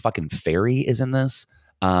 Brian fucking Ferry is in this.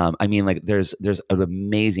 I mean, like there's an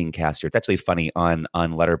amazing cast here. It's actually funny on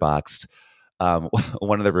Letterboxd.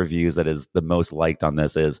 One of the reviews that is the most liked on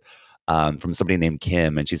this is from somebody named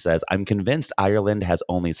Kim, and she says, "I'm convinced Ireland has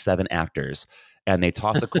only 7 actors, and they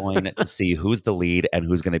toss a coin to see who's the lead and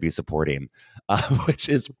who's going to be supporting," which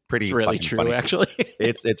is pretty really true, funny. Actually.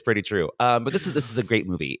 It's pretty true. But this is a great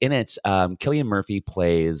movie. In it, Cillian Murphy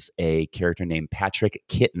plays a character named Patrick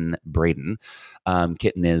Kitten Braden.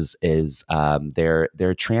 Kitten is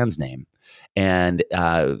their trans name. And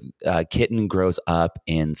Kitten grows up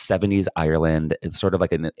in 70s Ireland. It's sort of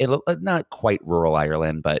like not quite rural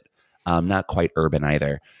Ireland, but not quite urban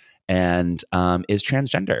either, and is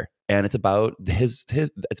transgender. And it's about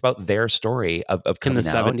it's about their story of coming in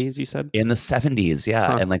the out. 70s, you said? In the 70s,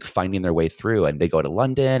 yeah. And like finding their way through. And they go to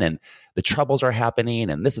London and the troubles are happening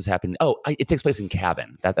and this is happening. It takes place in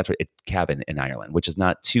Cavan. That's what Cavan in Ireland, which is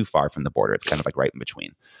not too far from the border. It's kind of like right in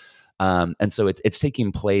between. And so it's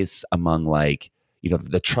taking place among like,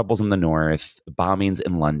 the troubles in the north, bombings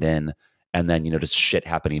in London, and then, just shit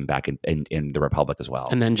happening back in the Republic as well.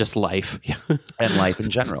 And then just life. And life in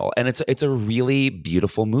general. And it's a really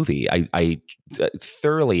beautiful movie. I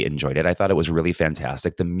thoroughly enjoyed it. I thought it was really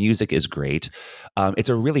fantastic. The music is great. It's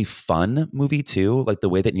a really fun movie too. Like the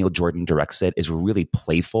way that Neil Jordan directs it is really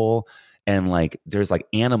playful. And like there's like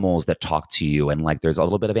animals that talk to you, and like there's a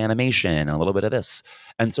little bit of animation and a little bit of this.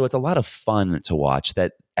 And so it's a lot of fun to watch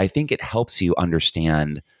that I think it helps you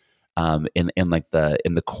understand in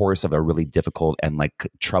the course of a really difficult and like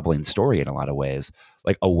troubling story in a lot of ways,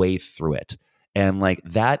 like a way through it. And like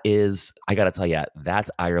that is, I got to tell you, that's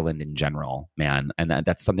Ireland in general, man. And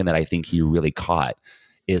that's something that I think he really caught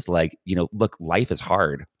is like, look, life is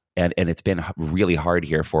hard and it's been really hard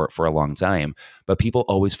here for a long time, but people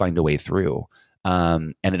always find a way through.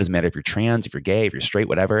 And it doesn't matter if you're trans, if you're gay, if you're straight,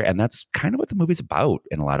 whatever. And that's kind of what the movie's about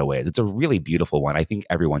in a lot of ways. It's a really beautiful one. I think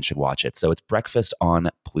everyone should watch it. So it's Breakfast on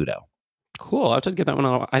Pluto. Cool. I'll have to get that one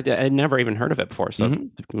on. I'd never even heard of it before. So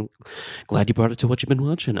I'm glad you brought it to what you've been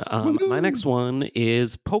watching. My next one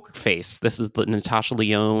is Poker Face. This is the Natasha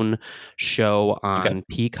Lyonne show on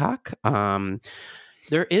Peacock.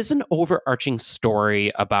 There is an overarching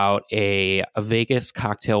story about a Vegas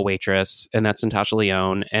cocktail waitress, and that's Natasha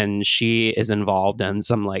Lyonne, and she is involved in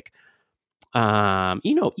some like,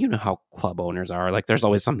 you know how club owners are. Like, there's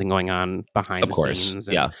always something going on behind the scenes.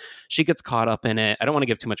 And yeah, she gets caught up in it. I don't want to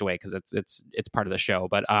give too much away because it's part of the show,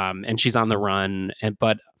 but and she's on the run,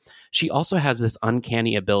 but she also has this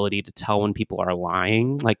uncanny ability to tell when people are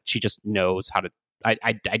lying. Like, she just knows how to.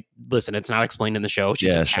 I listen, it's not explained in the show. She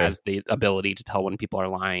just has the ability to tell when people are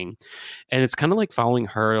lying. And it's kind of like following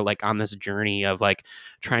her like on this journey of like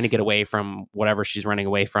trying to get away from whatever she's running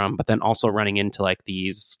away from, but then also running into like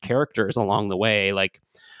these characters along the way. Like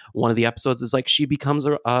one of the episodes is like she becomes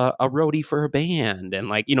a roadie for her band, and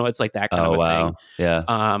like, it's like that kind of a thing. Yeah.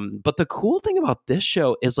 But the cool thing about this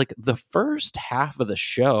show is like the first half of the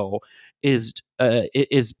show is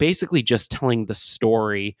basically just telling the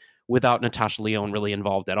story without Natasha Lyonne really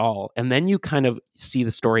involved at all. And then you kind of see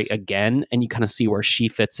the story again and you kind of see where she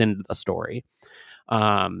fits into the story.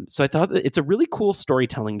 So I thought that it's a really cool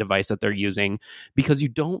storytelling device that they're using, because you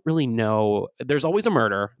don't really know. There's always a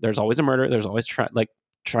murder. There's always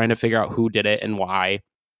trying to figure out who did it and why.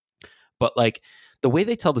 But like the way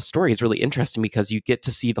they tell the story is really interesting, because you get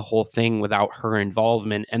to see the whole thing without her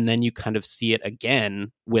involvement, and then you kind of see it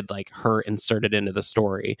again with like her inserted into the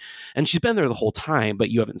story. And she's been there the whole time,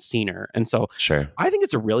 but you haven't seen her. And so I think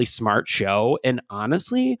it's a really smart show. And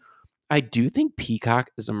honestly, I do think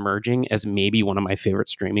Peacock is emerging as maybe one of my favorite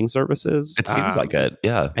streaming services. It seems like it.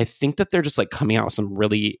 Yeah. I think that they're just like coming out with some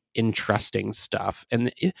really interesting stuff.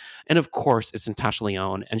 And of course it's Natasha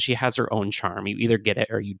Lyonne, and she has her own charm. You either get it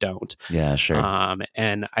or you don't. Yeah, sure.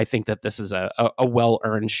 And I think that this is a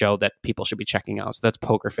well-earned show that people should be checking out. So that's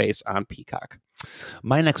Poker Face on Peacock.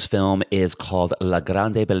 My next film is called La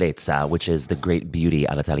Grande Bellezza, which is The Great Beauty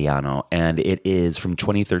all'Italiano, and it is from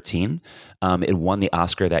 2013. It won the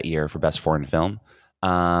Oscar that year for Best Foreign Film.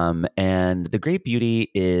 And The Great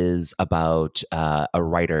Beauty is about a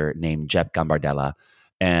writer named Jep Gambardella,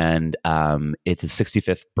 and it's his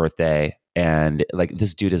 65th birthday. And like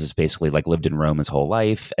this dude has basically like lived in Rome his whole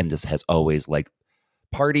life and just has always like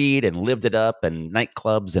partied and lived it up, and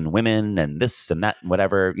nightclubs and women and this and that and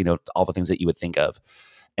whatever, all the things that you would think of.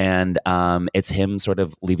 And it's him sort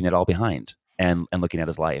of leaving it all behind and looking at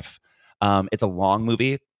his life. It's a long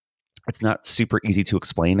movie. It's not super easy to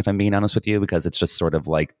explain, if I'm being honest with you, because it's just sort of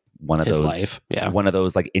like one of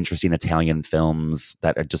those like interesting Italian films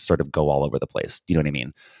that are just sort of go all over the place. Do you know what I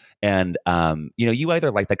mean? And you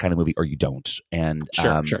either like that kind of movie or you don't. And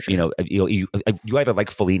sure. You either like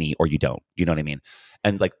Fellini or you don't. You know what I mean?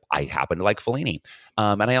 And like I happen to like Fellini,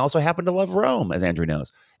 and I also happen to love Rome, as Andrew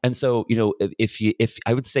knows. And so if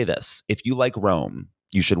I would say this, if you like Rome,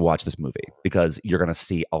 you should watch this movie, because you're going to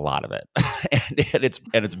see a lot of it,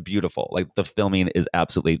 and it's beautiful. Like the filming is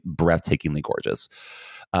absolutely breathtakingly gorgeous,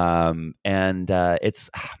 and it's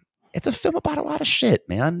a film about a lot of shit,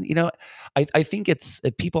 man. I think it's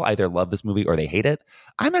people either love this movie or they hate it.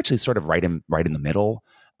 I'm actually sort of right in the middle.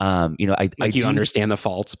 You understand the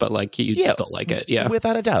faults, but like you still like it. Yeah.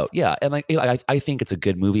 Without a doubt. Yeah. And like, I think it's a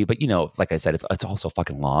good movie, but like I said, it's also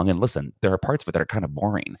fucking long. And listen, there are parts of it that are kind of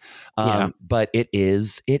boring. But it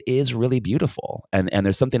is really beautiful. And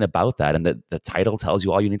there's something about that. And the title tells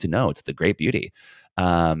you all you need to know. It's The Great Beauty.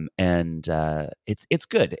 It's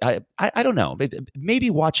good. I don't know. Maybe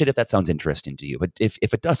watch it if that sounds interesting to you. But if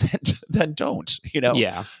it doesn't, then don't.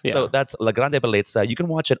 Yeah. So that's La Grande Bellezza. You can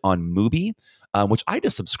watch it on Mubi, which I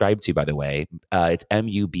just subscribed to, by the way. It's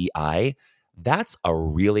MUBI. That's a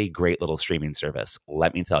really great little streaming service.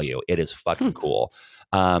 Let me tell you, it is fucking cool.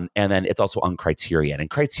 And then it's also on Criterion, and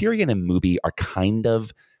Criterion and Mubi are kind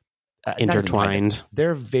of intertwined.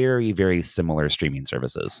 They're very, very similar streaming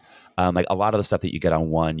services. Like a lot of the stuff that you get on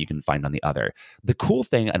one, you can find on the other. The cool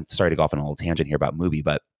thing, I'm sorry to go off on a little tangent here about Mubi,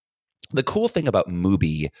 but the cool thing about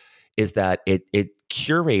Mubi is that it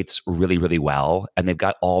curates really, really well. And they've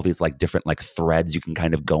got all these like different like threads you can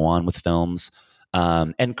kind of go on with films.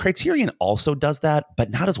 And Criterion also does that, but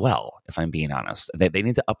not as well, if I'm being honest. They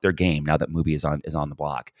need to up their game now that Mubi is on the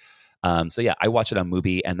block. So yeah, I watch it on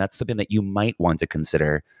Mubi, and that's something that you might want to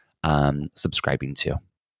consider subscribing to.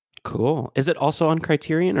 Cool. Is it also on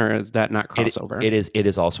Criterion, or is that not crossover? It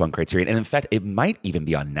is also on Criterion. And in fact, it might even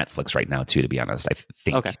be on Netflix right now too, to be honest. I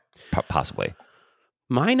think. Okay. Possibly.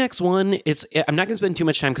 My next one is, I'm not going to spend too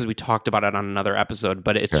much time because we talked about it on another episode,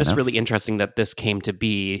 but it's just really interesting that this came to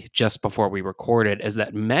be just before we recorded, is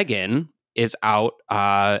that Megan is out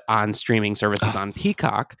on streaming services on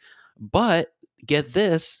Peacock, but get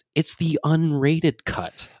this, it's the unrated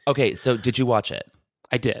cut. Okay, so did you watch it?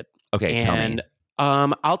 I did. Okay, tell me.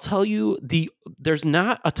 I'll tell you, there's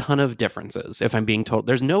not a ton of differences, if I'm being told.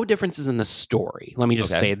 There's no differences in the story. Let me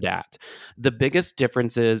just say that. The biggest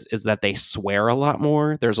differences is that they swear a lot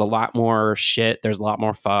more. There's a lot more shit. There's a lot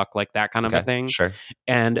more fuck, like that kind of a thing. Sure.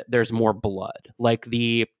 And there's more blood. Like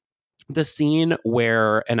the scene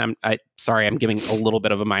where, and I'm sorry, I'm giving a little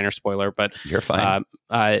bit of a minor spoiler, but you're fine.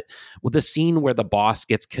 The scene where the boss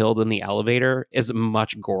gets killed in the elevator is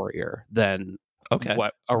much gorier than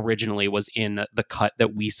what originally was in the cut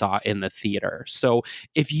that we saw in the theater. So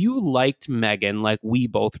if you liked Megan like we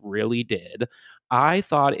both really did, I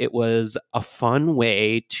thought it was a fun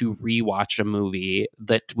way to rewatch a movie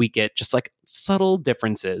that we get just like subtle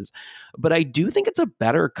differences. But I do think it's a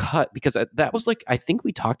better cut, because that was like, I think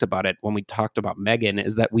we talked about it when we talked about Megan,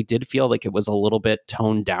 is that we did feel like it was a little bit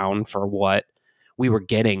toned down for what we were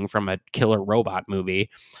getting from a killer robot movie.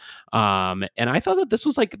 And I thought that this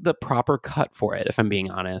was like the proper cut for it, if I'm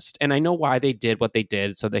being honest. And I know why they did what they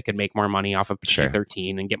did, so they could make more money off of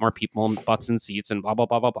PG-13 and get more people in butts and seats and blah, blah,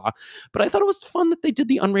 blah, blah, blah. But I thought it was fun that they did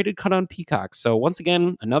the unrated cut on Peacock. So once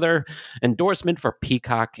again, another endorsement for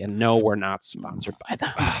Peacock. And no, we're not sponsored by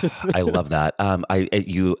them. I love that.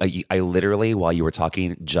 I literally, while you were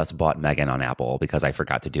talking, just bought Megan on Apple because I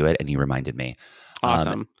forgot to do it, and you reminded me.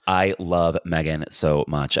 Awesome. I love Megan so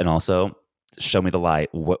much. And also, show me the lie.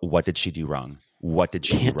 What did she do wrong? What did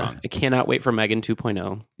she do wrong? I cannot wait for Megan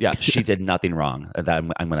 2.0. Yeah, she did nothing wrong.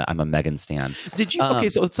 I'm a Megan stan. Did you? Okay,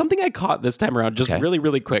 so it's something I caught this time around, just really,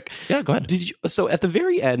 really quick. Yeah, go ahead. Did you? So at the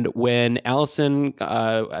very end, when Allison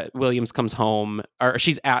Williams comes home, or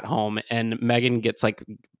she's at home, and Megan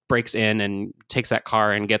breaks in and takes that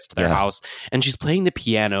car and gets to their house, and she's playing the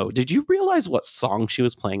piano. Did you realize what song she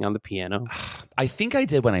was playing on the piano? I think I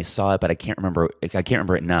did when I saw it, but I can't remember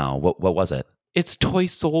it now. What was it? It's Toy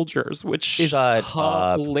Soldiers, which is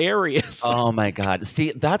hilarious. Oh my God.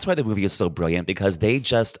 See, that's why the movie is so brilliant, because they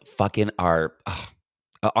just fucking are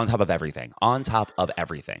on top of everything. On top of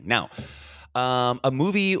everything. Now, a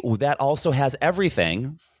movie that also has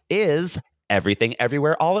everything is Everything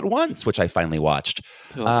Everywhere All at Once, which I finally watched.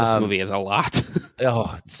 This movie is a lot.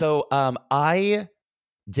 So I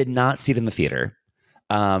did not see it in the theater.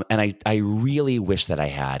 And I really wish that I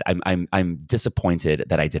had. I'm disappointed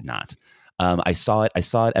that I did not. I saw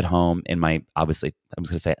it at home in my, obviously, I was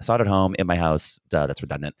going to say, I saw it at home in my house. Duh, that's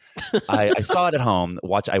redundant. I saw it at home.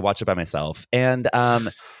 I watched it by myself. And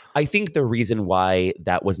I think the reason why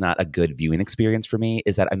that was not a good viewing experience for me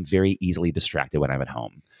is that I'm very easily distracted when I'm at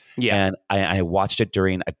home. Yeah. And I watched it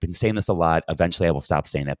I've been saying this a lot. Eventually I will stop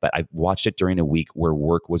saying it, but I watched it during a week where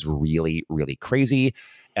work was really, really crazy.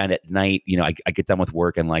 And at night, I get done with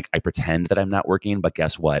work and I pretend that I'm not working, but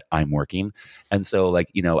guess what? I'm working. And so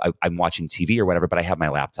I'm watching TV or whatever, but I have my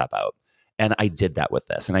laptop out. And I did that with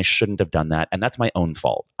this, and I shouldn't have done that. And that's my own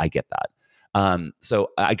fault. I get that. So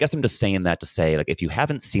I guess I'm just saying that to say, if you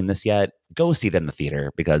haven't seen this yet, go see it in the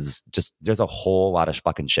theater, because just there's a whole lot of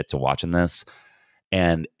fucking shit to watch in this.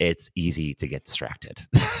 and it's easy to get distracted.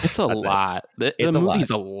 It's a lot. The movie's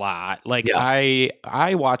a lot. Like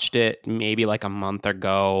I watched it maybe like a month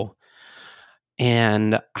ago,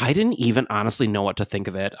 and I didn't even honestly know what to think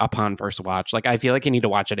of it upon first watch. Like I feel like I need to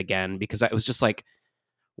watch it again because I was just like,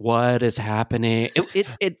 what is happening?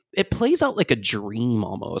 It plays out like a dream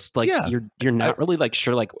almost. Like you're not really like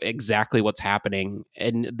sure like exactly what's happening,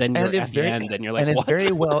 and then you're at the end and you're like, and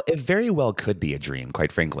what? it very well could be a dream,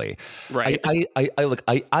 quite frankly. Right.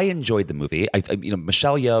 I enjoyed the movie.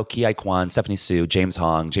 Michelle Yeoh, Ki Kwan, Stephanie Su, James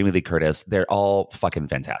Hong, Jamie Lee Curtis, they're all fucking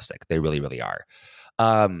fantastic. They really, really are.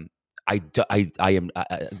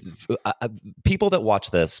 People that watch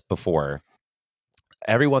this before,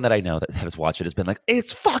 everyone that I know that has watched it has been like,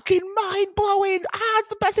 it's fucking mind blowing. It's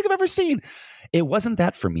the best thing I've ever seen. It wasn't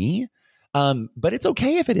that for me. But it's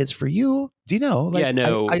okay if it is for you. Do you know? Like, yeah,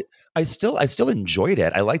 no. I still enjoyed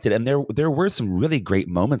it. I liked it. And there were some really great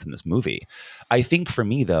moments in this movie. I think for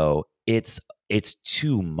me though, it's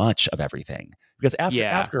too much of everything. Because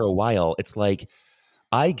after a while, it's like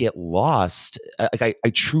I get lost. Like I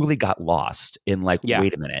truly got lost in like,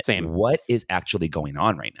 wait a minute, what is actually going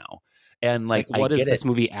on right now? And like what is this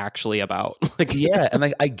movie actually about? Like, yeah, and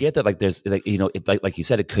like I get that, like there's like, you know, like you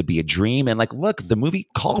said, it could be a dream, and like look, the movie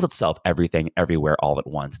calls itself Everything Everywhere All at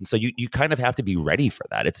Once, and so you kind of have to be ready for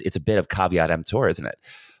that. It's a bit of caveat emptor, isn't it?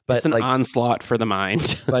 But it's an onslaught for the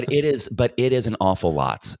mind. but it is an awful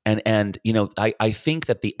lot, and you know, I think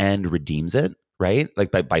that the end redeems it. Right,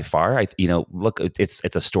 like by far, look,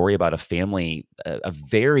 it's a story about a family, a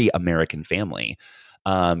very American family,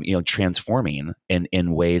 transforming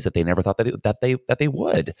in ways that they never thought that they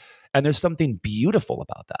would. And there's something beautiful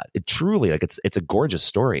about that. It truly, like, it's a gorgeous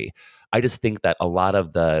story. I just think that a lot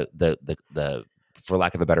of the for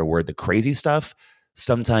lack of a better word, the crazy stuff,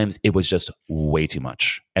 sometimes it was just way too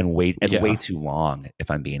much and way too long, if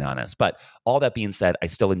I'm being honest. But all that being said, I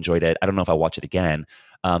still enjoyed it. I don't know if I'll watch it again,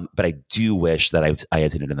 but I do wish that I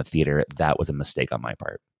had seen it in the theater. That was a mistake on my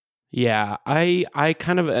part. Yeah, I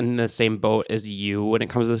kind of in the same boat as you when it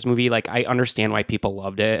comes to this movie. Like, I understand why people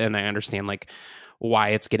loved it, and I understand like why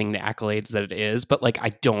it's getting the accolades that it is, but like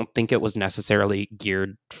I don't think it was necessarily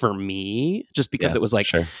geared for me, just because it was like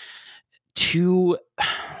too.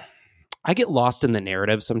 I get lost in the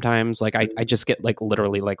narrative sometimes. Like I just get like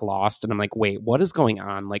literally like lost, and I'm like, wait, what is going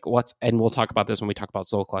on? Like and we'll talk about this when we talk about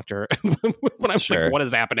Soul Collector. When I'm like, what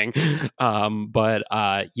is happening? But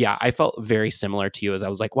I felt very similar to you as I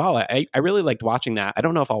was like, wow, I really liked watching that. I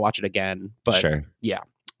don't know if I'll watch it again, but yeah,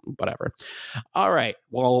 whatever. All right.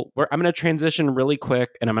 Well, I'm going to transition really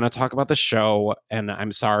quick, and I'm going to talk about the show, and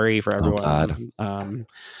I'm sorry for everyone.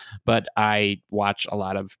 But I watch a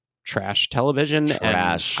lot of trash television,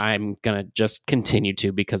 and I'm gonna just continue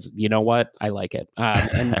to, because you know what, I like it.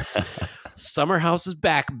 And Summer House is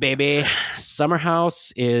back, baby. Summer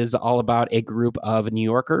House is all about a group of New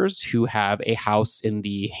Yorkers who have a house in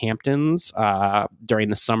the Hamptons during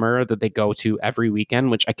the summer that they go to every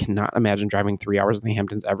weekend, which I cannot imagine driving 3 hours in the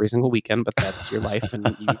Hamptons every single weekend, but that's your life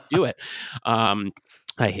and you do it.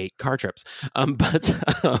 I hate car trips. But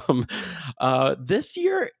this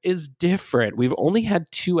year is different. We've only had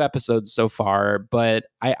 2 episodes so far, but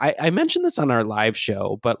I mentioned this on our live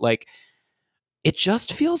show, but like, it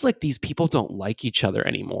just feels like these people don't like each other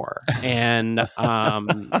anymore. And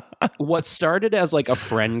what started as like a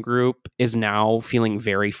friend group is now feeling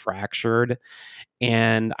very fractured.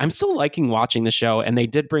 And I'm still liking watching the show. And they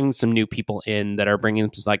did bring some new people in that are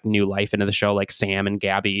bringing just like new life into the show, like Sam and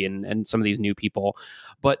Gabby and some of these new people.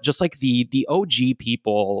 But just like the OG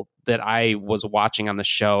people that I was watching on the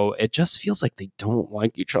show, it just feels like they don't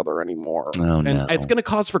like each other anymore. Oh, no. And it's going to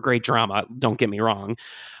cause for great drama. Don't get me wrong.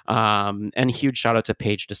 And huge shout out to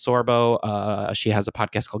Paige DeSorbo. She has a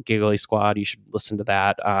podcast called Giggly Squad. You should listen to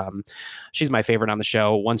that. She's my favorite on the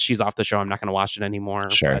show. Once she's off the show, I'm not going to watch it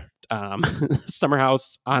anymore. Sure. But, Summer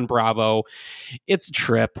House on Bravo. It's a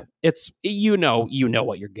trip. It's, you know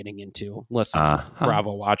what you're getting into. Listen,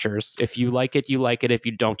 Bravo watchers, if you like it, you like it. If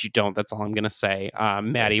you don't, you don't. That's all I'm going to say.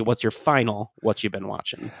 Maddie, what's your final, what you've been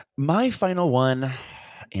watching? My final one,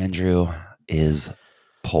 Andrew, is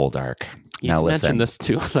Poldark. You mentioned this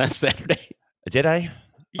too last Saturday. Did I?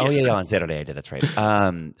 Yeah. Oh yeah, on Saturday I did. That's right.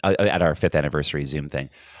 At our 5th anniversary Zoom thing.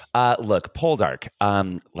 Look, Poldark.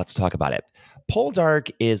 Let's talk about it.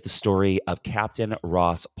 Poldark is the story of Captain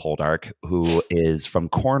Ross Poldark, who is from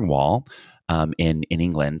Cornwall, in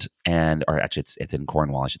England, or actually it's in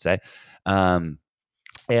Cornwall, I should say.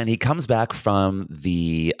 And he comes back from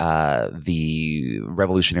the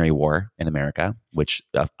Revolutionary War in America, which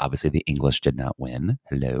obviously the English did not win.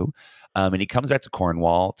 Hello. And he comes back to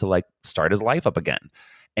Cornwall to like start his life up again.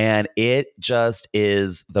 And it just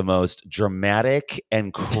is the most dramatic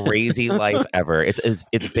and crazy life ever. It's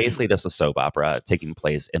basically just a soap opera taking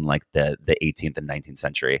place in like the 18th and 19th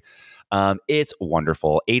century. It's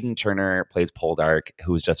wonderful. Aidan Turner plays Poldark,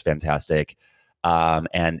 who's just fantastic.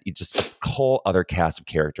 And just a whole other cast of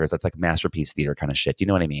characters. That's like masterpiece theater kind of shit. You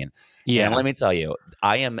know what I mean? Yeah. And let me tell you,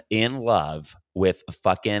 I am in love with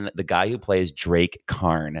fucking the guy who plays Drake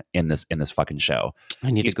Karn in this fucking show.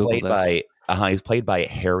 I need to Google this. He's played by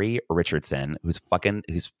Harry Richardson, he's an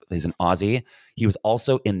Aussie. He was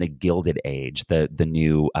also in The Gilded Age, the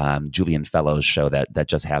new Julian Fellows show that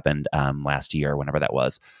just happened last year, whenever that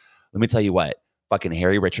was. Let me tell you what, fucking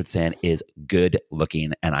Harry Richardson is good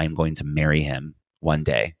looking, and I'm going to marry him one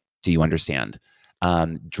day. Do you understand?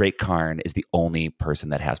 Drake Karn is the only person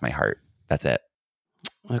that has my heart. That's it.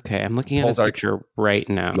 Okay, I'm looking at his picture right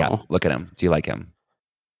now. Yeah, look at him. Do you like him?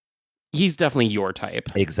 He's definitely your type.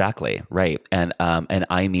 Exactly, right. And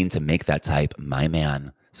I mean to make that type my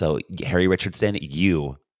man. So Harry Richardson,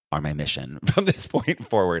 you are my mission from this point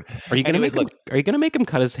forward. Are you going to make him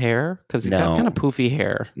cut his hair? Because he's got kind of poofy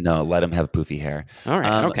hair. No, let him have poofy hair. All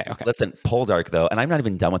right. Okay. Listen, Poldark though, and I'm not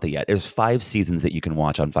even done with it yet. There's 5 seasons that you can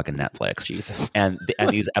watch on fucking Netflix. Jesus. And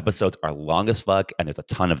these episodes are long as fuck, and there's a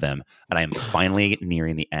ton of them. And I'm finally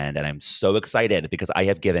nearing the end, and I'm so excited because I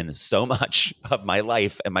have given so much of my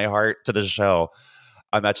life and my heart to the show.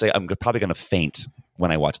 I'm probably going to faint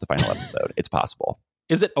when I watch the final episode. It's possible.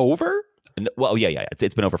 Is it over? Well, yeah.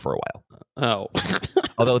 It's been over for a while. Oh.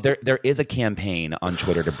 Although there is a campaign on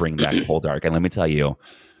Twitter to bring back Poldark, and let me tell you,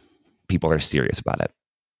 people are serious about it.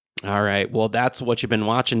 All right. Well, that's what you've been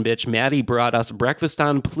watching, bitch. Maddie brought us Breakfast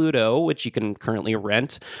on Pluto, which you can currently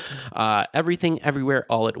rent. Everything Everywhere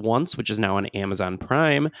All at Once, which is now on Amazon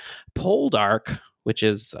Prime. Poldark, which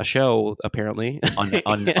is a show, apparently. on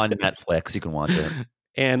Netflix, you can watch it.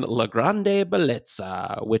 And La Grande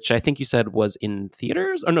Bellezza, which I think you said was in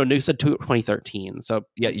theaters. Oh, no, you said 2013. So,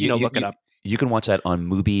 yeah, look it up. You can watch that on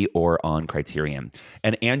Mubi or on Criterion.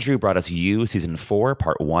 And Andrew brought us You, Season 4,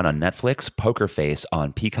 Part 1 on Netflix, Poker Face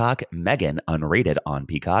on Peacock, Megan, unrated on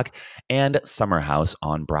Peacock, and Summer House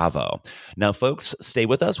on Bravo. Now, folks, stay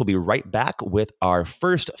with us. We'll be right back with our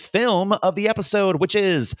first film of the episode, which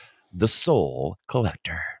is The Soul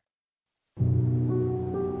Collector.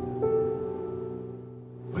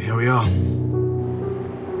 Well, here we are.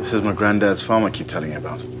 This is my granddad's farm I keep telling you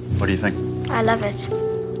about. What do you think? I love it.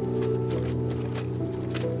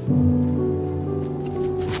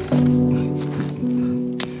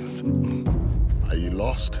 Are you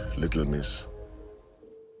lost, little miss?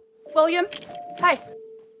 William? Hey,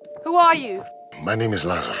 who are you? My name is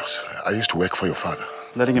Lazarus. I used to work for your father.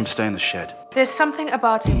 Letting him stay in the shed. There's something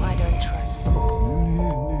about him I don't trust.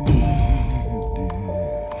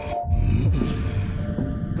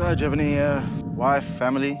 Do you have any wife,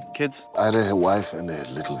 family, kids? I had a wife and a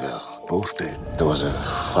little girl. Both dead. There was a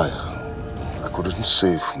fire. I couldn't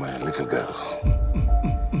save my little girl.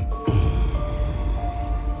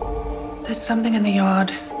 There's something in the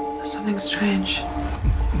yard. Something strange.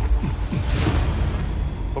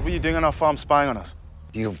 What were you doing on our farm spying on us?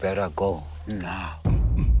 You better go now.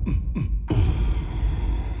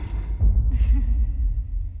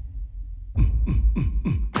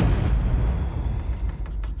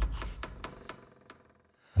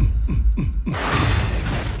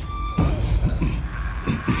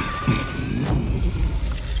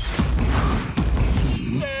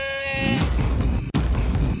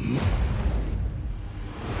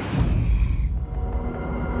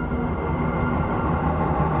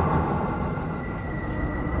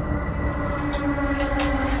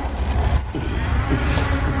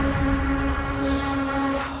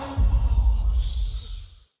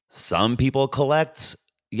 Some people collect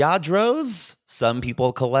Yadros. Some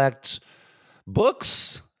people collect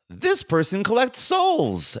books. This person collects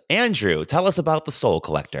souls. Andrew, tell us about the Soul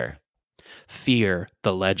Collector. Fear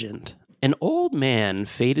the legend. An old man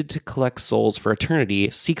fated to collect souls for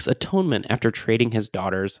eternity seeks atonement after trading his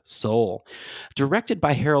daughter's soul. Directed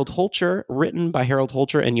by Harold Holcher, written by Harold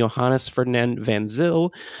Holcher and Johannes Ferdinand van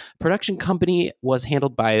Zyl, production company was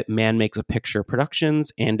handled by Man Makes a Picture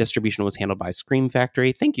Productions, and distribution was handled by Scream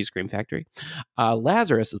Factory. Thank you, Scream Factory.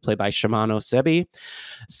 Lazarus is played by Shimano Sebi.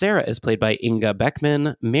 Sarah is played by Inga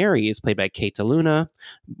Beckman. Mary is played by Kate Luna.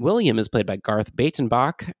 William is played by Garth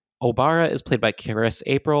Batenbach. Obara is played by Chris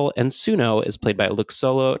April, and Suno is played by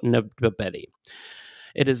Luxolo Nababedi.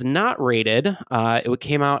 It is not rated. It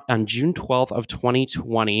came out on June 12th of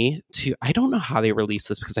 2020. I don't know how they released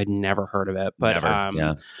this because I'd never heard of it, but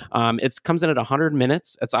it comes in at 100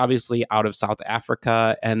 minutes. It's obviously out of South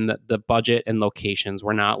Africa, and the budget and locations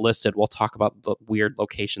were not listed. We'll talk about the weird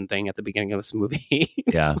location thing at the beginning of this movie.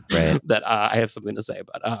 Yeah, right. That I have something to say,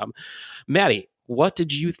 but Maddie, what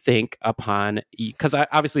did you think upon? Because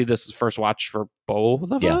obviously this is first watch for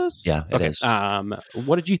both of us. Yeah, it is.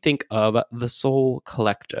 What did you think of The Soul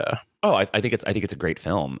Collector? Oh, I think it's a great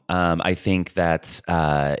film. I think that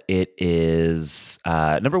it is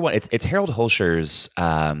number one. It's Harold Holscher's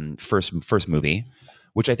first movie,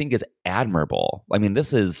 which I think is admirable. I mean,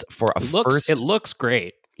 this is for a first. It looks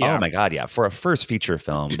great. Yeah. Oh my God, yeah! For a first feature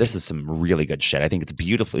film, this is some really good shit. I think it's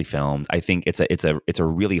beautifully filmed. I think it's a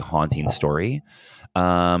really haunting story,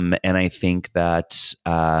 and I think that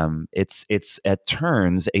it's at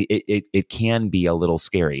turns it can be a little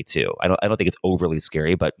scary too. I don't think it's overly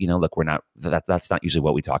scary, but look, we're not. That's not usually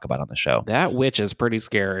what we talk about on the show. That witch is pretty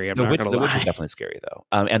scary. The witch is definitely scary though,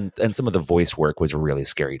 and some of the voice work was really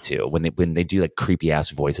scary too. When they do like creepy ass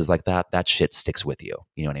voices like that shit sticks with you.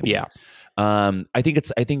 You know what I mean? Yeah. I think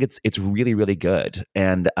it's really, really good,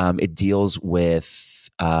 and it deals with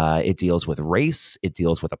race, it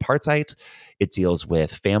deals with apartheid, it deals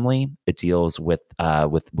with family, it deals with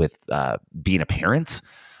being a parent.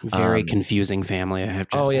 Very confusing family, I have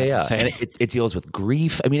to say. And it deals with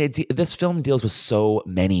grief. I mean, this film deals with so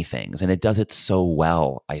many things, and it does it so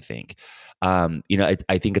well, I think. I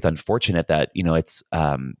think it's unfortunate that it's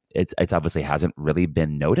obviously hasn't really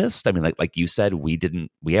been noticed. I mean, like you said, we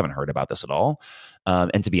haven't heard about this at all.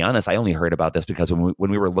 And to be honest, I only heard about this because when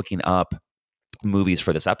we were looking up movies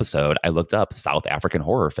for this episode, I looked up South African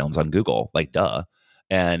horror films on Google, like duh,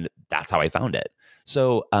 and that's how I found it.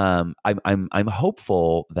 So I'm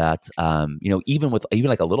hopeful that even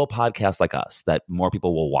like a little podcast like us, that more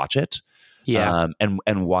people will watch it. Yeah.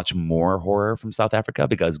 And watch more horror from South Africa,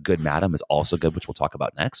 because Good Madam is also good, which we'll talk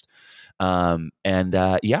about next. I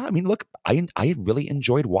mean, look, I really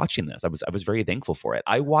enjoyed watching this. I was very thankful for it.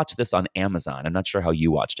 I watched this on Amazon. I'm not sure how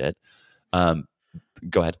you watched it.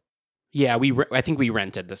 Go ahead. Yeah, I think we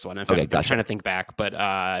rented this one. I'm trying to think back, but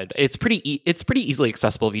it's pretty easily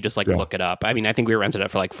accessible if you just look it up. I mean, I think we rented it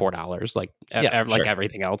for like $4, like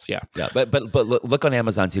everything else. Yeah, yeah. But look on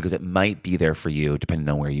Amazon too, because it might be there for you depending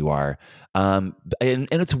on where you are. And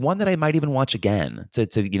it's one that I might even watch again.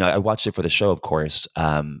 I watched it for the show, of course.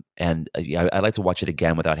 And I like to watch it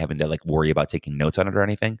again without having to worry about taking notes on it or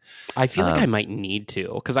anything. I feel like I might need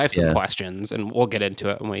to, because I have some questions, and we'll get into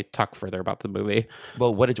it when we talk further about the movie.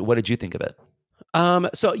 Well, what did you think of it?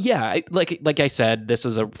 So yeah, like I said, this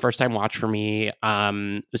was a first time watch for me.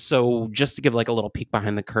 So just to give like a little peek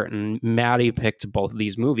behind the curtain, Maddie picked both of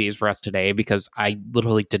these movies for us today because I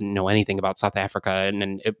literally didn't know anything about South Africa,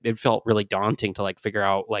 and it felt really daunting to figure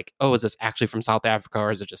out is this actually from South Africa, or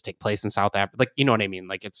does it just take place in South Africa? You know what I mean?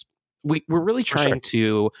 We're really trying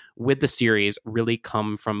to, with the series, really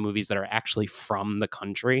come from movies that are actually from the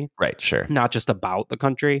country. Right, sure. Not just about the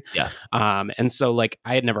country. Yeah. And so I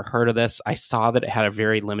had never heard of this. I saw that it had a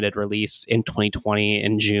very limited release in 2020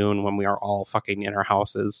 in June when we are all fucking in our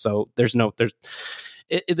houses. So there's no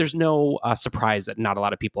surprise that not a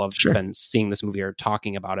lot of people have been seeing this movie or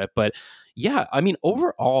talking about it. But yeah, I mean,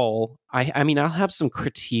 overall, I mean, I'll have some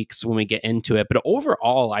critiques when we get into it, but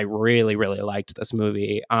overall, I really, really liked this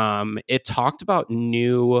movie. It talked about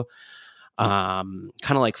new, kind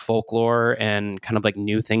of folklore and kind of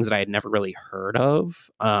new things that I had never really heard of.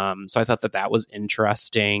 So I thought that was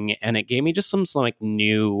interesting, and it gave me just some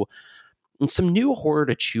new horror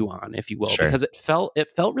to chew on, if you will, because it felt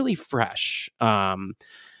really fresh.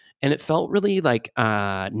 And it felt really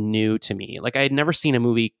new to me. I had never seen a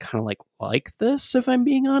movie kind of like this, if I'm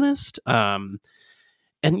being honest.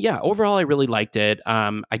 And yeah, overall, I really liked it.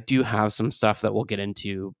 I do have some stuff that we'll get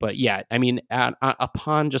into, but yeah, I mean,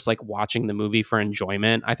 upon just watching the movie for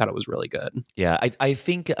enjoyment, I thought it was really good. Yeah, I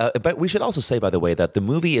think, but we should also say, by the way, that the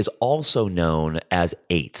movie is also known as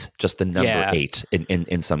 8, just the number 8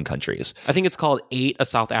 in some countries. I think it's called 8, a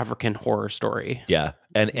South African horror story. Yeah.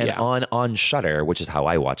 And on Shudder, which is how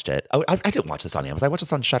I watched it. Oh, I didn't watch this on Amazon. I watched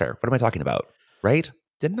this on Shudder. What am I talking about? Right?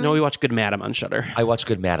 Didn't I? No, we watched Good Madam on Shudder. I watched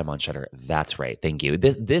Good Madam on Shudder. That's right. Thank you.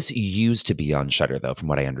 This used to be on Shudder, though, from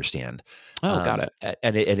what I understand. Oh, got it.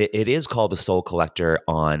 And it is called The Soul Collector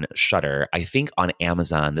on Shudder. I think on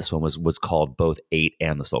Amazon, this one was called both 8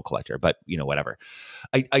 and The Soul Collector, but whatever.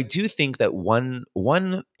 I do think that one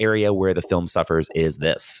area where the film suffers is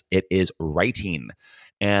this. It is writing.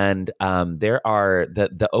 And there are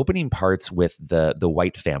the opening parts with the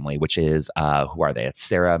White family, which is who are they? It's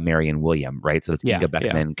Sarah, Mary, and William, right? So it's Inga, Becca,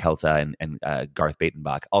 and then Kelta and Garth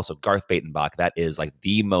Batenbach. Also, Garth Batenbach, that is like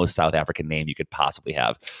the most South African name you could possibly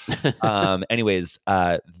have. Anyways,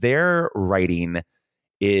 their writing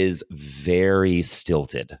is very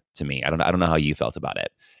stilted to me. I don't know how you felt about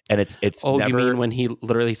it. And it's you mean when he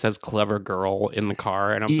literally says "clever girl" in the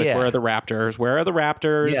car, and I was like, "Where are the Raptors? Where are the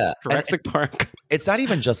Raptors?" Yeah. Jurassic Park. It's not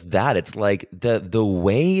even just that. It's like the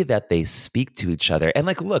way that they speak to each other. And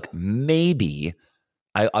like, look, maybe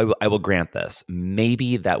I will grant this.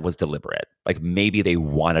 Maybe that was deliberate. Like maybe they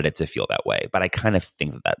wanted it to feel that way. But I kind of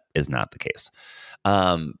think that is not the case.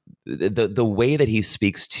 The way that he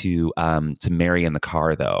speaks to Mary in the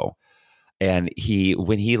car, though, and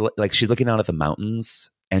when she's looking out at the mountains.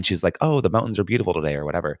 And she's like, "Oh, the mountains are beautiful today," or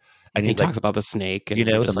whatever. And he talks about the snake. And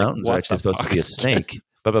the mountains are actually supposed to be a snake.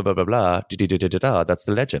 Blah blah blah blah blah. Da. That's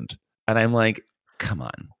the legend. And I'm like, "Come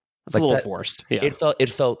on." It's like a little forced. Yeah. It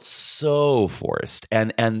felt so forced.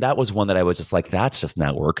 And that was one that I was just like, that's just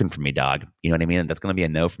not working for me, dog. You know what I mean? That's going to be a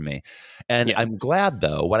no for me. And I'm glad,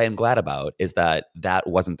 though. What I am glad about is that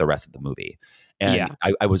wasn't the rest of the movie. And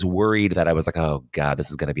I was worried that I was like, oh God, this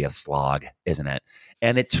is going to be a slog, isn't it?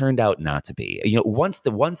 And it turned out not to be. You know, once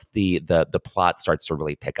the plot starts to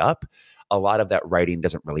really pick up, a lot of that writing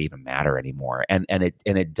doesn't really even matter anymore. And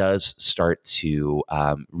it does start to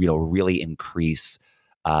really increase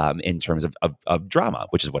in terms of drama,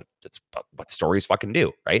 which is what stories fucking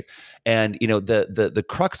do, right? And the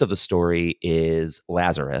crux of the story is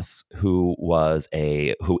Lazarus, who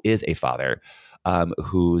is a father,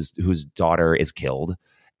 whose daughter is killed,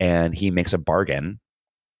 and he makes a bargain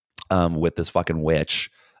with this fucking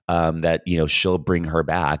witch that she'll bring her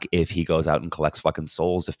back if he goes out and collects fucking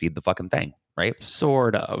souls to feed the fucking thing, right?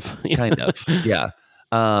 Sort of, kind of, yeah.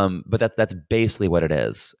 But that's basically what it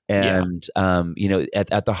is. And,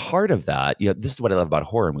 at the heart of that, this is what I love about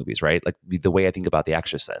horror movies, right? Like the way I think about The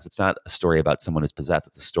Exorcist, it's not a story about someone who's possessed.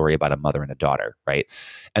 It's a story about a mother and a daughter, right?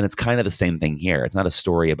 And it's kind of the same thing here. It's not a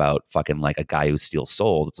story about fucking like a guy who steals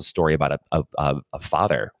souls. It's a story about a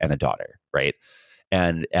father and a daughter, right?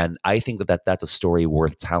 And I think that's a story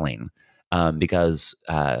worth telling because,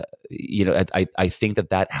 I think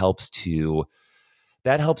that helps to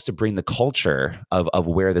bring the culture of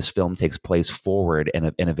where this film takes place forward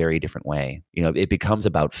in a very different way. It becomes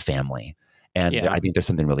about family. And I think there's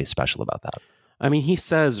something really special about that. I mean, he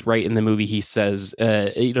says right in the movie,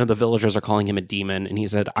 the villagers are calling him a demon. And he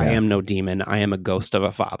said, I am no demon. I am a ghost of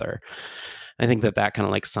a father. I think that kind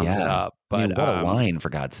of like sums it up. But what a line, for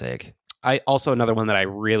God's sake. Another one that I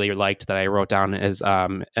really liked that I wrote down is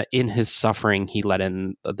in his suffering, he let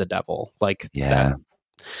in the devil. Like that.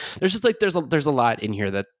 There's just like there's a lot in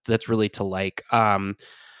here that's really to like.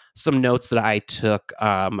 Some notes that I took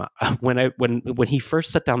when he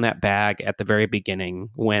first set down that bag at the very beginning,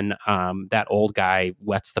 when that old guy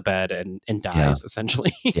wets the bed and dies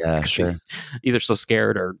essentially. Yeah, sure. He's either so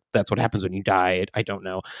scared or that's what happens when you die. I don't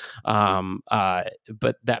know.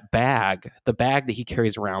 But that bag, the bag that he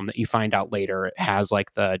carries around that you find out later has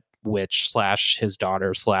like the witch / his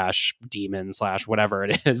daughter / demon / whatever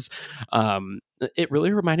it is. It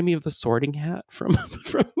really reminded me of the Sorting Hat from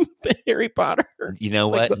Harry Potter. You know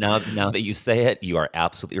what? Now that you say it, you are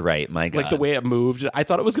absolutely right. My God, like the way it moved, I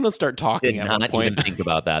thought it was going to start talking. Did not even think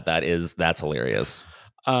about that. That's hilarious.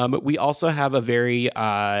 We also have a very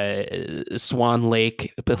Swan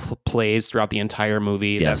Lake plays throughout the entire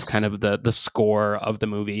movie. Yes. That's kind of the score of the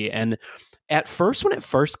movie. And at first, when it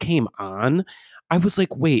first came on, I was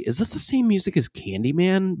like, wait, is this the same music as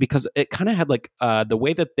Candyman? Because it kind of had like the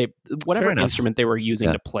way that whatever instrument they were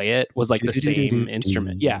using to play it was like the same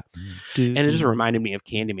instrument. Yeah. And it just reminded me of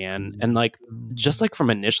Candyman. And like, just like from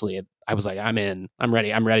initially, I was like, I'm in, I'm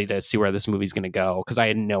ready to see where this movie's going to go. Cause I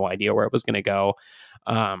had no idea where it was going to go.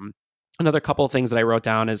 Another couple of things that I wrote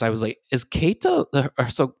down is I was like, is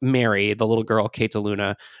so Mary, the little girl, Keita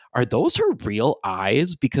Luna, are those her real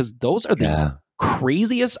eyes? Because those are the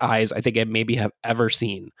craziest eyes I think I maybe have ever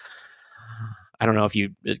seen. I don't know if you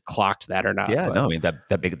clocked that or not. Yeah, no, I mean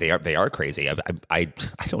that big. They are crazy. I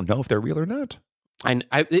don't know if they're real or not.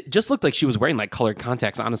 It just looked like she was wearing like colored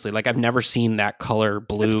contacts. Honestly, like I've never seen that color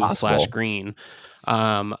blue / green.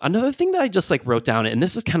 Another thing that I just like wrote down, and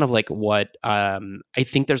this is kind of like what I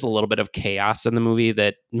think there's a little bit of chaos in the movie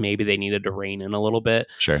that maybe they needed to rein in a little bit.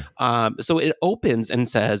 Sure. So it opens and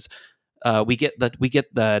says. We get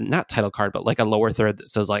the not title card, but like a lower third that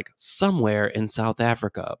says like somewhere in South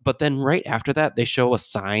Africa. But then right after that, they show a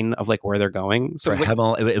sign of like where they're going. So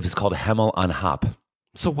it was called Hemel on Hop.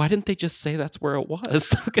 So why didn't they just say that's where it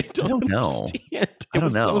was? Like, I don't know. It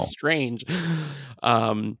was so strange.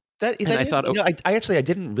 I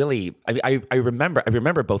didn't really. I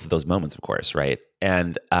remember both of those moments, of course, right?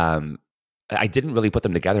 And I didn't really put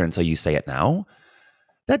them together until you say it now.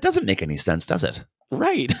 That doesn't make any sense, does it?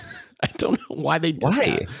 Right. I don't know why they did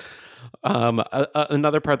that.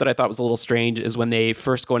 Another part that I thought was a little strange is when they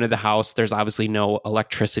first go into the house, there's obviously no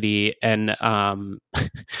electricity, and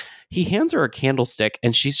he hands her a candlestick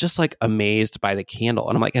and she's just like amazed by the candle.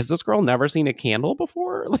 And I'm like, has this girl never seen a candle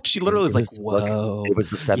before? Like she literally is like, whoa. It was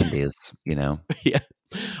the 70s, you know? Yeah.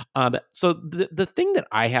 So the thing that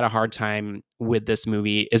I had a hard time with this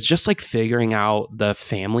movie is just like figuring out the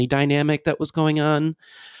family dynamic that was going on,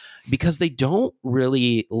 because they don't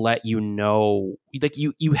really let you know, like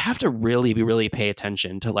you have to really pay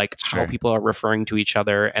attention to like how people are referring to each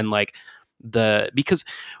other, and like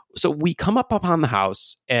so we come up upon the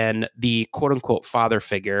house and the quote unquote father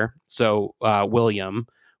figure. So William,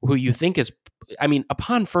 who you think is, I mean,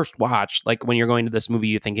 upon first watch, like when you're going to this movie,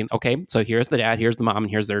 you're thinking, okay, so here's the dad, here's the mom, and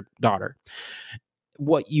here's their daughter.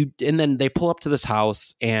 And then they pull up to this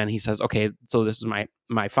house and he says, okay, so this is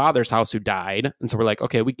my father's house who died. And so we're like,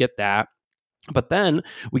 okay, we get that. But then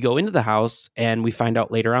we go into the house and we find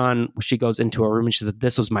out later on, she goes into a room and she said,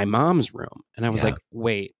 this was my mom's room. And I was like,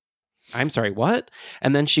 wait, I'm sorry, what?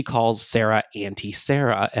 And then she calls Sarah Auntie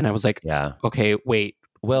Sarah. And I was like, okay, wait.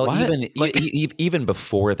 Well, what? even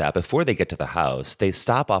before that, before they get to the house, they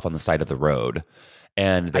stop off on the side of the road.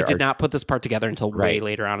 And I did not put this part together until way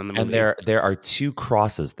later on in the movie. And there are two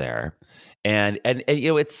crosses there, and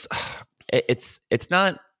you know it's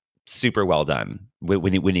not super well done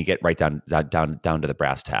when you get right down to the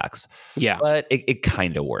brass tacks. Yeah, but it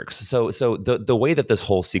kind of works. So the way that this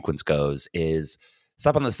whole sequence goes is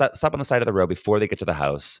stop on the side of the road before they get to the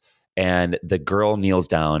house. And the girl kneels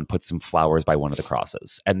down, puts some flowers by one of the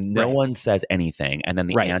crosses, and no one says anything. And then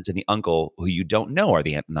the aunt and the uncle, who you don't know are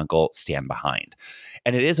the aunt and uncle, stand behind.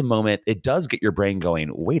 And it is a moment, it does get your brain going,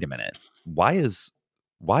 wait a minute, why is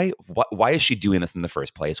she doing this in the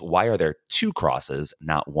first place? Why are there two crosses,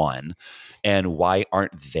 not one? And why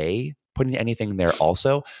aren't they putting anything there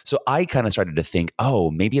also? So I kind of started to think, oh,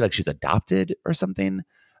 maybe like she's adopted or something.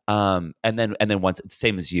 And then once,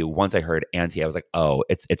 same as you, once I heard auntie, I was like, oh,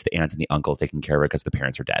 it's the aunt and the uncle taking care of her because the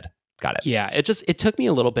parents are dead. Got it. Yeah. It took me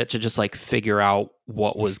a little bit to just like figure out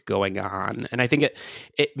what was going on. And I think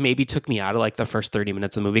it maybe took me out of like the first 30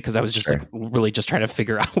 minutes of the movie because I was just like really just trying to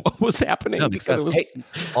figure out what was happening. No, because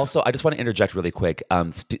also, I just want to interject really quick.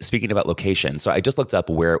 Speaking about location. So I just looked up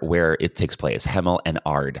where it takes place, Hemel and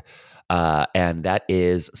Ard. And that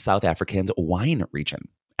is South Africa's wine region.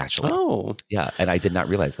 Actually. Oh. Yeah. And I did not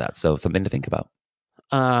realize that. So something to think about.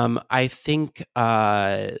 I think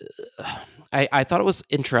I thought it was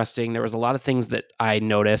interesting. There was a lot of things that I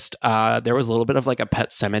noticed. There was a little bit of like a Pet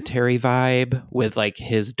Sematary vibe with like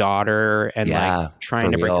his daughter and like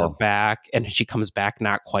trying to bring her back. And she comes back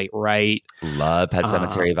not quite right. Love Pet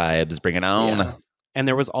Sematary vibes. Bring it on. Yeah. And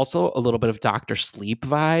there was also a little bit of Dr. Sleep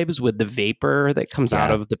vibes with the vapor that comes out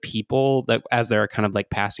of the people that as they're kind of like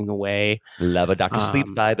passing away. Love a Dr. Sleep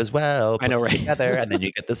vibe as well. I know, right? Together, and then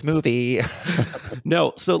you get this movie.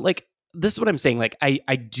 No, so like this is what I'm saying. Like I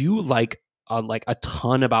do like a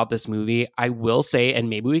ton about this movie. I will say, and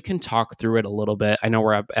maybe we can talk through it a little bit. I know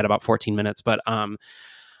we're up at about 14 minutes, but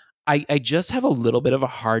I just have a little bit of a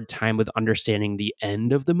hard time with understanding the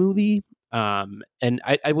end of the movie. And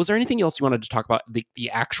I was there anything else you wanted to talk about the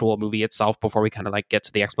actual movie itself before we kind of like get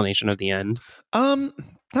to the explanation of the end?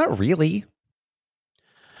 Not really.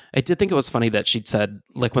 I did think it was funny that she'd said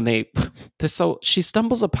like when so she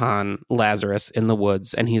stumbles upon Lazarus in the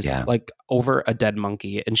woods and he's like over a dead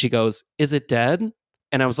monkey and she goes, "Is it dead?"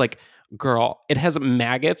 And I was like, girl, it has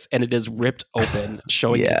maggots and it is ripped open,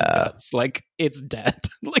 showing its guts. Like it's dead.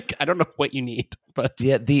 Like I don't know what you need, but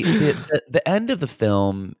the end of the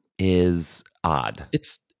film is odd.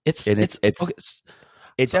 I'm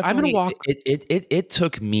gonna walk. It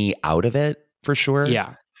took me out of it for sure.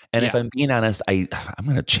 Yeah. And if I'm being honest, I'm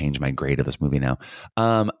going to change my grade of this movie now.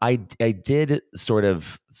 I did sort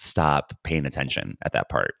of stop paying attention at that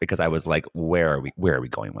part because I was like, where are we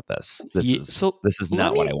going with this? This is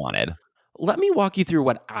not what I wanted. Let me walk you through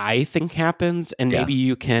what I think happens, and maybe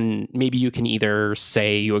you can either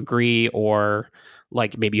say you agree or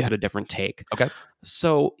like maybe you had a different take. Okay.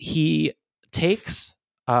 So he takes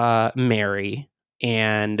Mary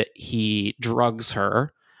and he drugs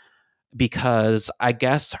her because I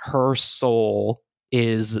guess her soul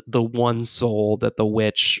is the one soul that the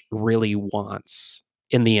witch really wants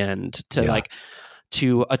in the end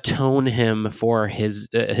to atone him for his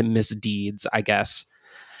misdeeds, I guess.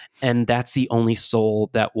 And that's the only soul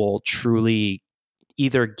that will truly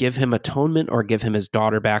either give him atonement or give him his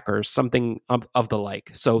daughter back or something of the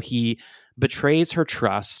like. So he betrays her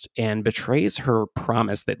trust and betrays her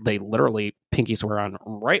promise that they literally pinky swear on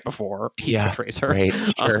right before he betrays her. Right,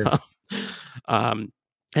 sure.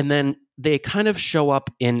 And then they kind of show up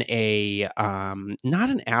in a not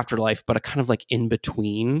an afterlife, but a kind of like in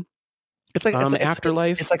between. It's like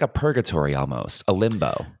afterlife. It's like a purgatory almost, a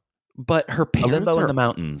limbo. But her parents a limbo in the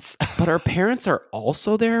mountains. But her parents are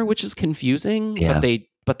also there, which is confusing. Yeah.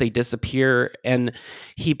 But they disappear, and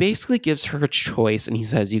he basically gives her a choice, and he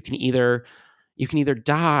says, you can either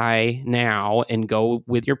die now and go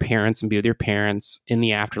with your parents and be with your parents in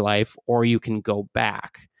the afterlife, or you can go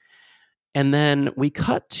back. And then we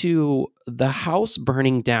cut to the house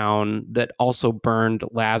burning down that also burned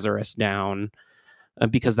Lazarus down,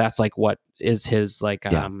 because that's like what is his like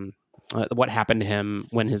what happened to him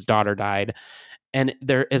when his daughter died. And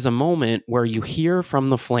there is a moment where you hear from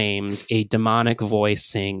the flames a demonic voice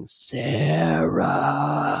saying,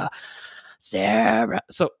 Sarah, Sarah.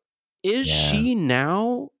 So is she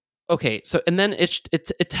now? Okay. So, and then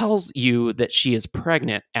it tells you that she is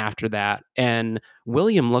pregnant after that. And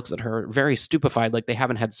William looks at her very stupefied, like they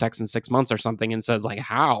haven't had sex in 6 months or something, and says like,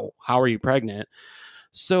 how are you pregnant?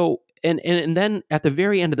 So, and then at the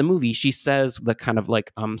very end of the movie, she says the kind of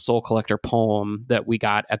like Soul Collector poem that we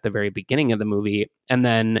got at the very beginning of the movie. And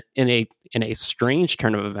then in a strange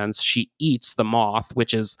turn of events, she eats the moth,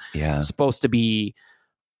 which is supposed to be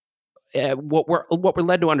what we're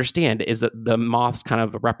led to understand is that the moths kind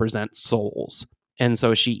of represent souls. And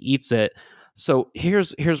so she eats it. So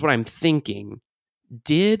here's what I'm thinking.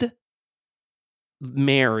 Did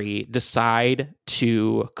Mary decide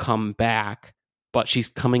to come back, but she's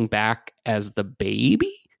coming back as the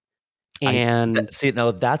baby? And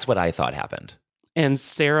that's what I thought happened. And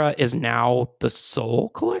Sarah is now the Soul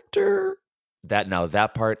Collector?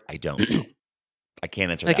 That part I don't know. I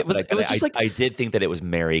can't answer that. It was just like, I did think that it was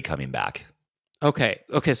Mary coming back. Okay,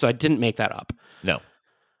 so I didn't make that up. No.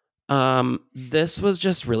 This was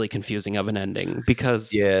just really confusing of an ending,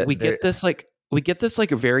 because we get this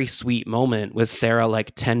very sweet moment with Sarah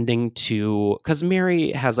like tending to, because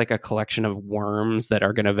Mary has like a collection of worms that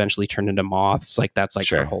are going to eventually turn into moths. Like that's like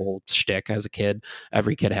her whole shtick as a kid.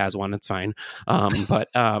 Every kid has one. It's fine.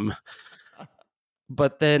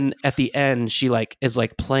 But then at the end, she like is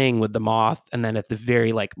like playing with the moth, and then at the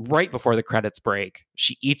very like right before the credits break,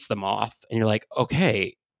 she eats the moth, and you're like,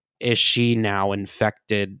 okay, is she now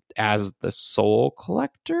infected as the Soul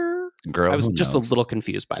Collector? Girl, I was just a little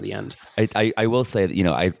confused by the end. I will say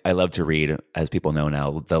that, I love to read, as people know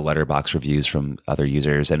now, the Letterboxd reviews from other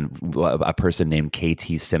users, and a person named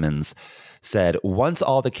KT Simmons said, once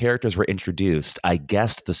all the characters were introduced, I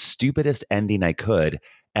guessed the stupidest ending I could.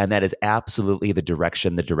 And that is absolutely the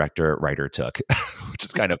direction the writer took, which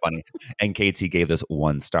is kind of funny. And KT gave this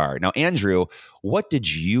 1 star. Now, Andrew, what did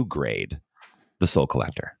you grade The Soul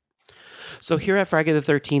Collector? So here at Friday the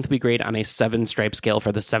 13th, we grade on a 7-stripe scale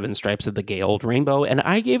for the 7 stripes of the gay old rainbow. And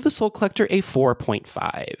I gave The Soul Collector a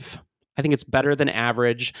 4.5. I think it's better than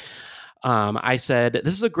average. I said,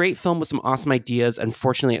 this is a great film with some awesome ideas.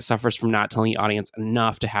 Unfortunately, it suffers from not telling the audience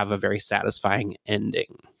enough to have a very satisfying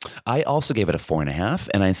ending. I also gave it a 4.5,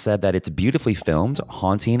 and I said that it's beautifully filmed,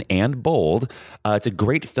 haunting, and bold. It's a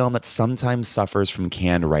great film that sometimes suffers from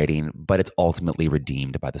canned writing, but it's ultimately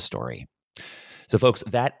redeemed by the story. So, folks,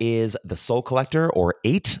 that is The Soul Collector, or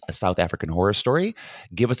 8, a South African horror story.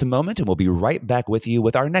 Give us a moment, and we'll be right back with you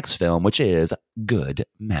with our next film, which is Good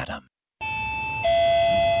Madam.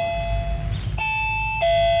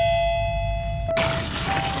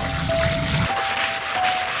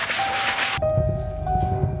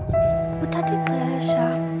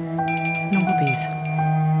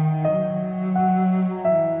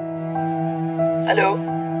 Hello.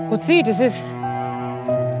 Kutsidi sisi.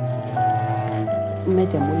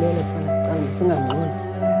 Madam ulele phela cala singangcono.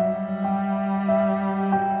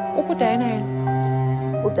 Ukudayena yena.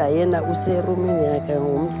 Udayena userumini yakhe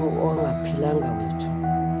ngumuntu ongaphilanga wethu.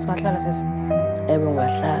 Singahlala sisi. Ebe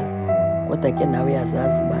ungahlala. Kodwa ke nawe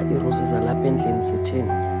uyazazi ba irusi zalapha endlini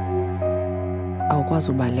sithini.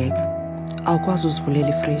 Awukwazi ubaleka. Awukwazi uzivulela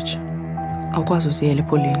ifridge. Awukwazi uziyela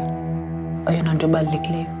epolini. Ayona nto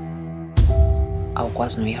ebalulekileyo.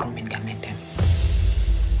 Awukwazi noya erumini kaMadam.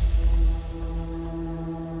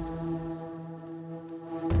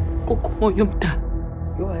 Kukumoya umdala.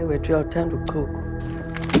 Yo hayi wethu uyawuthanda uchuku.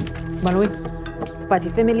 Balweni. But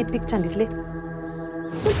ifamily picture ndile.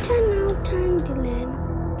 Uthanda uthandi lena.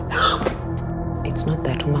 It's not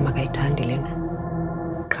that umama kayithandi lena.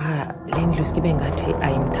 Qha le ndlu sikibe ngathi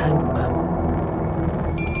ayimthandi umama.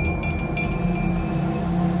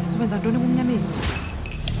 Sisebenza ntoni kumnyameni?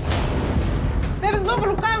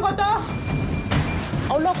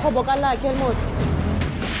 Awulokhoboka lakhe elmost.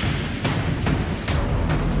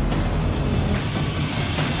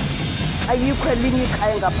 ayikho elinye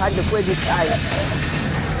ikhaya ngaphandle kweli khaya.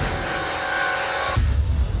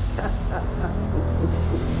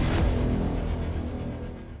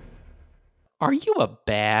 Are you a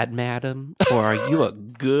bad madam or are you a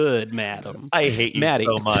good madam? I hate you Maddie,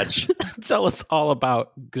 so much. Tell us all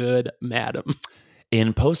about good madam.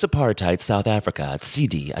 In post-apartheid South Africa,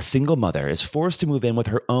 Tsidi, a single mother, is forced to move in with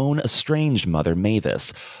her own estranged mother,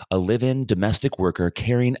 Mavis, a live-in domestic worker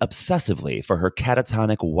caring obsessively for her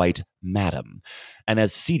catatonic white madam. And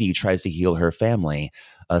as Tsidi tries to heal her family,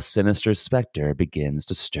 a sinister specter begins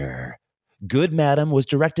to stir. Good Madam was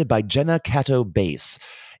directed by Jenna Cato Bass.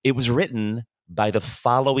 It was written by the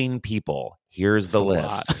following people. Here's the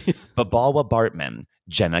list. Babalwa Bartman,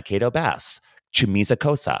 Jenna Cato Bass, Chumisa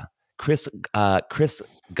Kosa, Chris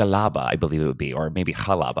Galaba, I believe it would be, or maybe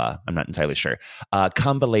Halaba, I'm not entirely sure.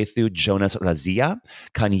 Kambalethu Jonas Razia,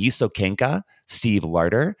 Kanyiso Kenka, Steve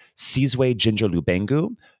Larder, Sizwe Ginger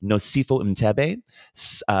Lubengu, Nosifo Mtebe,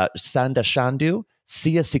 Sanda Shandu,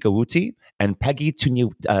 Sia Sikawuti, and Peggy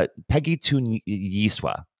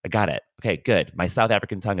Tunyiswa. I got it. Okay, good. My South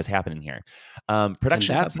African tongue is happening here.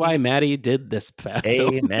 Production. And that's why Maddie did this film,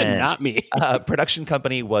 Amen. not me. Production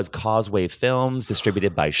company was Causeway Films,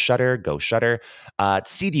 distributed by Shudder. Go Shudder.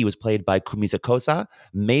 Tsidi was played by Kumisa Kosa.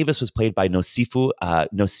 Mavis was played by Nosifo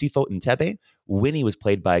Mtebe. Winnie was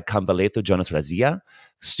played by Kamvalethu Jonas Razia.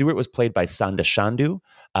 Stuart was played by Sanda Shandu.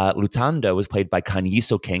 Lutanda was played by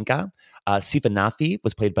Kanyiso Kenka. Sivanathi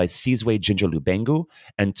was played by Sizwe Ginger Lubengu,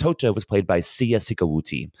 and Tota was played by Sia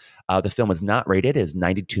Sikawuti. The film is not rated. It is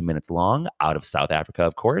 92 minutes long, out of South Africa,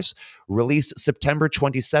 of course. Released September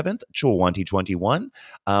 27th, 2021.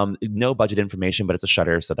 No budget information, but it's a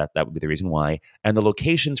Shudder, so that would be the reason why. And the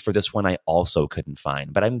locations for this one I also couldn't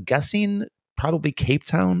find, but I'm guessing probably Cape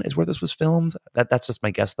Town is where this was filmed. That's just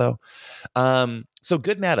my guess, though. So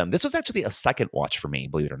Good Madam. This was actually a second watch for me,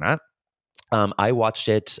 believe it or not. I watched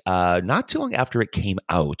it not too long after it came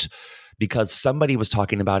out because somebody was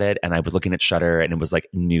talking about it and I was looking at Shudder and it was like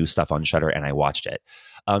new stuff on Shudder and I watched it.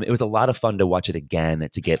 It was a lot of fun to watch it again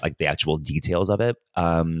to get like the actual details of it.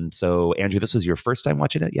 So Andrew, this was your first time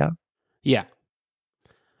watching it, yeah? Yeah.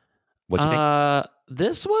 What'd you think?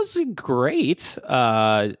 This was great.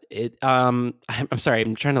 I'm sorry,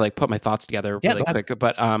 I'm trying to like put my thoughts together really quick,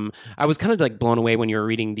 but I was kind of like blown away when you were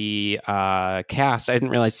reading the cast. I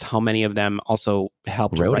didn't realize how many of them also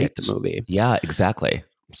helped write the movie. Yeah, exactly.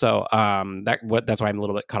 So that's why I'm a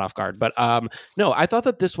little bit caught off guard. But no, I thought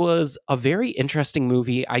that this was a very interesting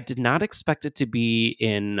movie. I did not expect it to be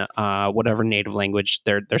in whatever native language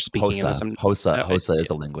they're speaking. Hosa is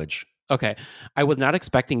the language. Okay. I was not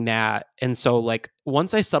expecting that. And so like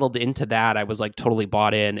once I settled into that, I was like totally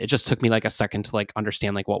bought in. It just took me like a second to like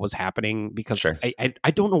understand like what was happening because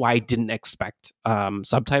I don't know why I didn't expect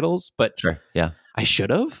subtitles, but yeah, I should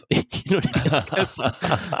have. You know what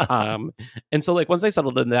I mean? And so like once I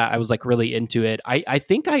settled into that, I was like really into it. I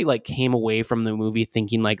think I like came away from the movie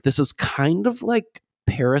thinking like this is kind of like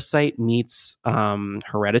Parasite meets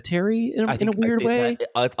Hereditary in a weird way.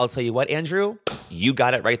 I'll tell you what, Andrew, you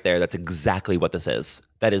got it right there. That's exactly what this is.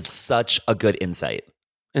 That is such a good insight.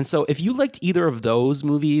 And so if you liked either of those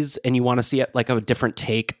movies and you want to see it like a different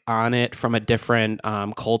take on it from a different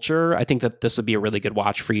culture, I think that this would be a really good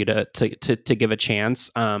watch for you to give a chance.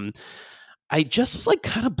 I just was like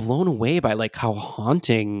kind of blown away by like how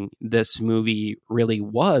haunting this movie really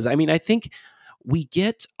was. I mean, I think we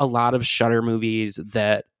get a lot of Shudder movies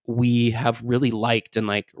that we have really liked and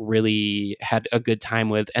like really had a good time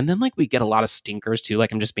with. And then like we get a lot of stinkers too,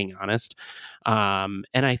 like I'm just being honest. And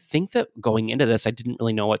I think that going into this, I didn't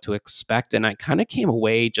really know what to expect. And I kind of came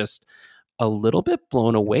away just a little bit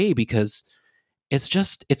blown away because it's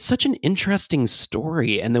such an interesting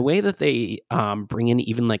story. And the way that they bring in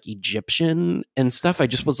even like Egyptian and stuff, I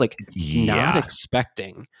just was like not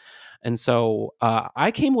expecting. And so I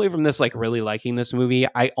came away from this like really liking this movie.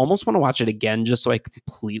 I almost want to watch it again just so I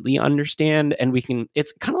completely understand. And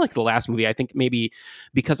it's kind of like the last movie. I think maybe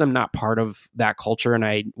because I'm not part of that culture and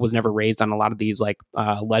I was never raised on a lot of these like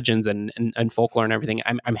legends and folklore and everything,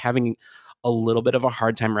 I'm having a little bit of a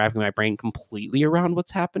hard time wrapping my brain completely around what's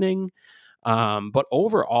happening. But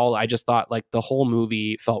overall, I just thought like the whole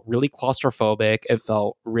movie felt really claustrophobic. It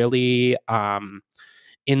felt really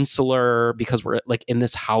insular because we're like in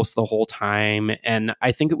this house the whole time. And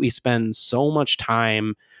I think that we spend so much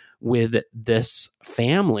time with this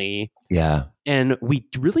family. Yeah. And we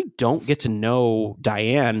really don't get to know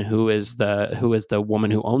Diane, who is the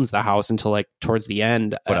woman who owns the house until like towards the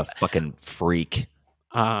end. What a fucking freak.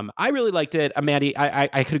 I really liked it. Maddie,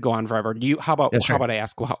 I could go on forever. How about I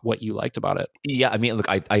ask what you liked about it? Yeah, I mean, look,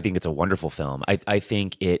 I think it's a wonderful film. I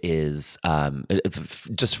think it is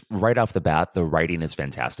just right off the bat, the writing is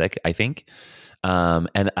fantastic, I think. How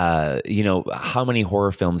many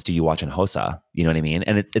horror films do you watch in Hausa? You know what I mean?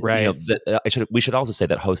 And it's right. We should also say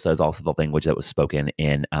that Hausa is also the language that was spoken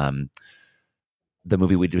in the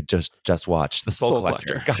movie we just watched, The Soul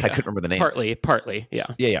Collector. God, I couldn't remember the name. Partly, yeah.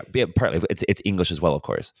 Yeah, partly. It's English as well, of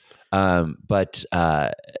course. But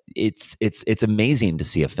it's amazing to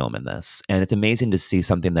see a film in this, and it's amazing to see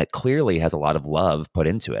something that clearly has a lot of love put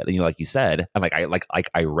into it. And like you said, and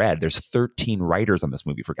I read, there's 13 writers on this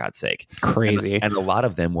movie, for God's sake. Crazy. And a lot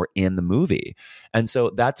of them were in the movie. And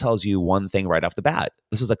so that tells you one thing right off the bat.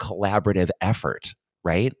 This was a collaborative effort,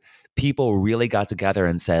 right? People really got together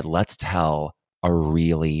and said, let's tell a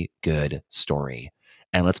really good story,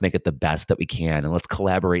 and let's make it the best that we can, and let's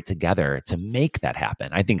collaborate together to make that happen.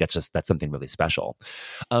 I think that's something really special.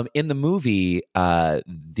 In the movie,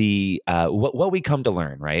 what we come to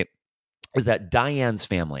learn, right, is that Diane's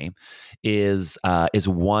family is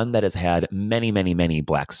one that has had many, many, many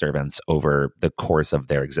black servants over the course of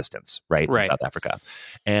their existence, right. In South Africa.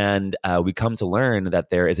 And we come to learn that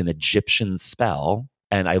there is an Egyptian spell.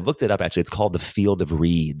 And I looked it up, actually. It's called the Field of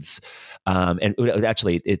Reeds.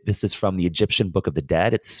 This is from the Egyptian Book of the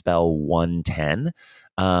Dead. It's spell 110.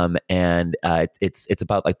 It's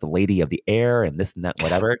about like the Lady of the Air and this and that,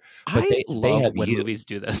 whatever. But I love when movies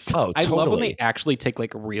do this. Oh, I totally. love when they actually take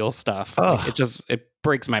like real stuff. Oh. It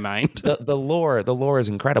breaks my mind. The lore is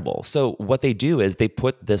incredible. So what they do is they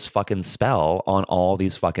put this fucking spell on all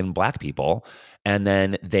these fucking black people, and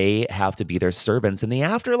then they have to be their servants in the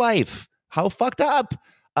afterlife. How fucked up.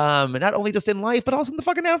 Not only just in life, but also in the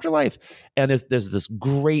fucking afterlife. And there's this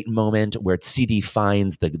great moment where CD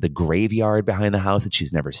finds the graveyard behind the house that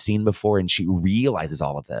she's never seen before, and she realizes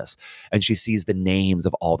all of this, and she sees the names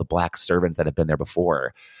of all the black servants that have been there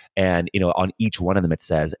before. And on each one of them it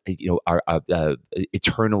says are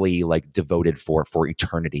eternally like devoted for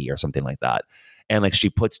eternity or something like that. And like she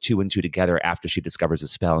puts two and two together after she discovers a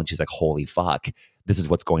spell, and she's like, holy fuck, this is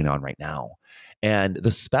what's going on right now. And the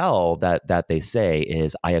spell that they say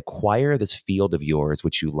is, I acquire this field of yours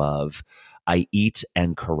which you love. I eat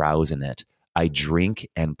and carouse in it. I drink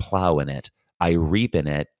and plow in it. I reap in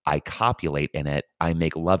it. I copulate in it. I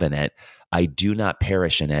make love in it. I do not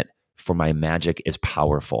perish in it, for my magic is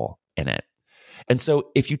powerful in it. And so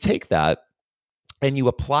if you take that and you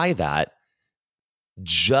apply that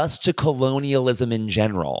just to colonialism in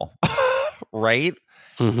general, right?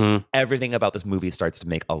 Mm-hmm. Everything about this movie starts to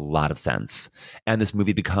make a lot of sense. And this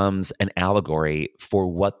movie becomes an allegory for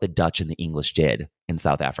what the Dutch and the English did in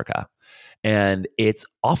South Africa. And it's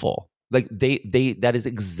awful. Like that is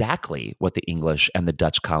exactly what the English and the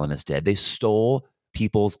Dutch colonists did. They stole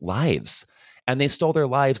people's lives. And they stole their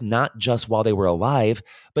lives not just while they were alive,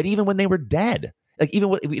 but even when they were dead. Like even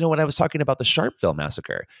when I was talking about the Sharpeville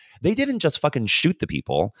massacre, they didn't just fucking shoot the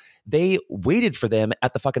people. They waited for them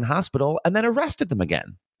at the fucking hospital and then arrested them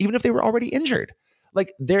again, even if they were already injured.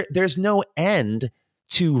 Like there's no end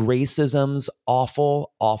to racism's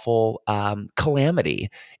awful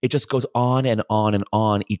calamity. It just goes on and on and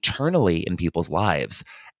on eternally in people's lives.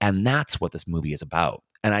 And that's what this movie is about.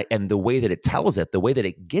 And the way that it tells it, the way that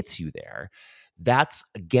it gets you there, that's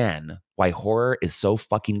again why horror is so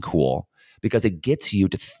fucking cool. Because it gets you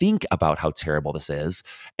to think about how terrible this is.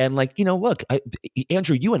 And like, look,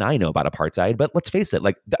 Andrew, you and I know about apartheid, but let's face it,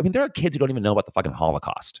 there are kids who don't even know about the fucking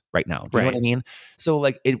Holocaust right now. Do you know what I mean? So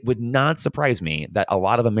like, it would not surprise me that a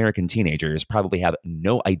lot of American teenagers probably have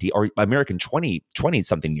no idea, or American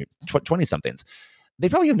 20-somethings, they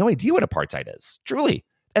probably have no idea what apartheid is, truly.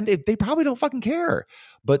 And they probably don't fucking care.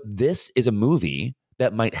 But this is a movie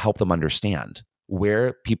that might help them understand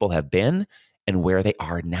where people have been and where they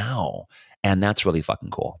are now. And that's really fucking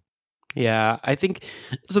cool. Yeah, I think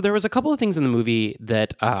so. There was a couple of things in the movie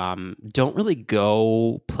that don't really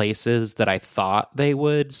go places that I thought they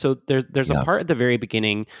would. So there's a part at the very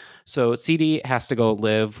beginning. So CD has to go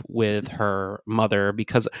live with her mother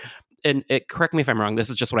because, and correct me if I'm wrong, this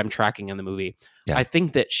is just what I'm tracking in the movie. Yeah. I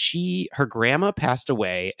think that her grandma passed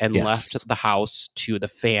away and left the house to the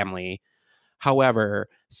family. However,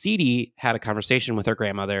 CD had a conversation with her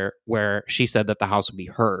grandmother where she said that the house would be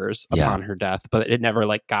hers upon her death, but it never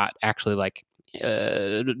got actually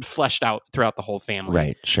fleshed out throughout the whole family.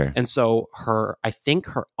 Right, sure. And so I think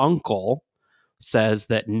her uncle says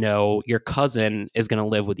that no, your cousin is going to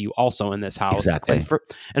live with you also in this house. Exactly.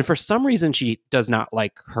 And for some reason, she does not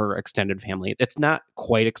like her extended family. It's not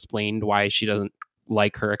quite explained why she doesn't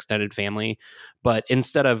like her extended family. But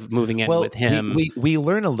instead of moving in with him, we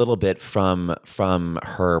learn a little bit from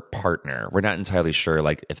her partner. We're not entirely sure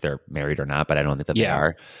like if they're married or not, but I don't think that they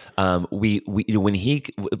are. We when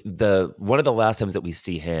one of the last times that we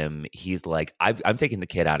see him, he's like, I'm taking the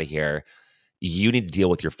kid out of here. You need to deal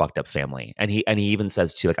with your fucked up family. And he even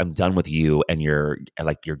says to like, I'm done with you and your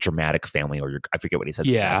dramatic family, or I forget what he says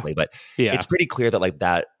exactly, but it's pretty clear that like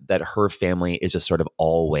that her family is just sort of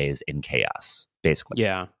always in chaos, basically.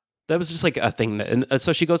 Yeah. That was just like a thing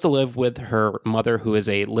so she goes to live with her mother, who is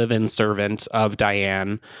a live-in servant of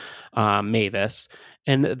Diane, Mavis.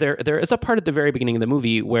 And there is a part at the very beginning of the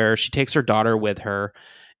movie where she takes her daughter with her,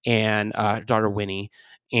 and daughter Winnie,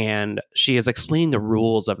 and she is explaining the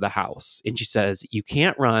rules of the house. And she says, you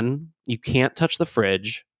can't run, you can't touch the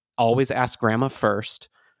fridge, always ask grandma first,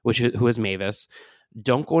 who is Mavis.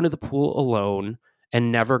 Don't go into the pool alone,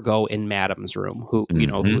 and never go in Madam's room,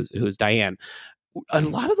 who's Diane. A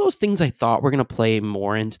lot of those things I thought were going to play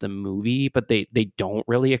more into the movie, but they don't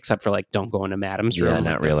really, except for like, don't go into Madam's room. Yeah,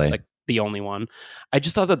 not really. Like the only one. I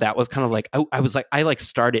just thought that was kind of like, I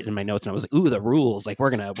started in my notes and I was like, ooh, the rules, like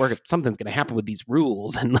something's going to happen with these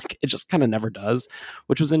rules. And like, it just kind of never does,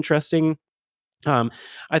 which was interesting. I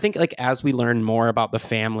think like as we learn more about the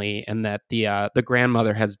family, and that the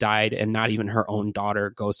grandmother has died and not even her own daughter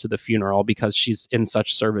goes to the funeral because she's in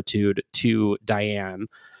such servitude to Diane,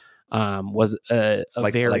 was a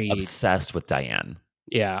very obsessed with Diane.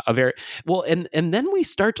 Yeah, a very well, and then we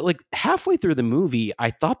start to, like, halfway through the movie,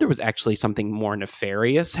 I thought there was actually something more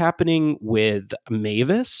nefarious happening with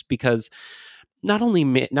Mavis, because not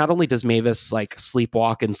only does Mavis like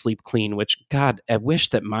sleepwalk and sleep clean, which God, I wish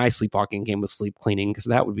that my sleepwalking game was sleep cleaning, because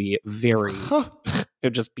that would be very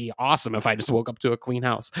it'd just be awesome if I just woke up to a clean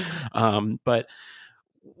house. But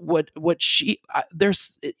what she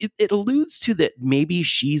it alludes to that maybe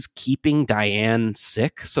she's keeping Diane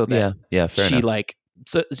sick so that fair she enough. like,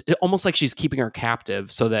 so almost like she's keeping her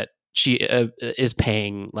captive so that she is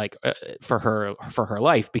paying like for her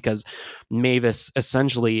life, because Mavis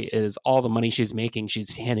essentially is all the money she's making, she's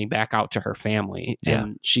handing back out to her family,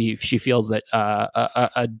 and she feels that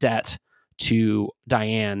a debt to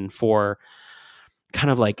Diane for kind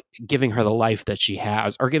of like giving her the life that she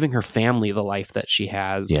has, or giving her family the life that she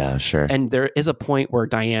has. Yeah, sure. And there is a point where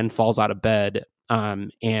Diane falls out of bed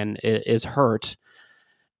and is hurt,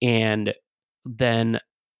 and then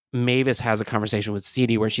Mavis has a conversation with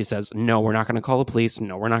Seedy where she says, no, we're not going to call the police.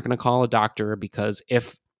 No, we're not going to call a doctor, because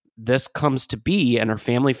if this comes to be and her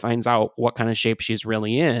family finds out what kind of shape she's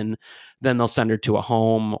really in, then they'll send her to a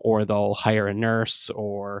home, or they'll hire a nurse,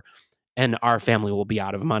 and our family will be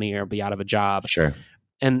out of money or be out of a job. Sure.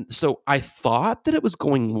 And so I thought that it was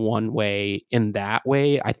going one way in that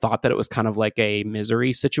way. I thought that it was kind of like a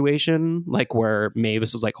Misery situation, like where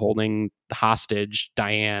Mavis was like holding hostage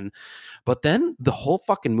Diane. But then the whole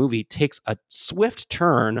fucking movie takes a swift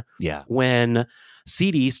turn when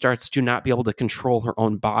Seedy starts to not be able to control her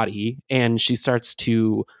own body, and she starts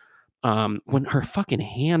to when her fucking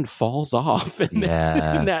hand falls off in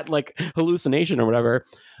that like hallucination or whatever.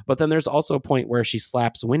 But then there's also a point where she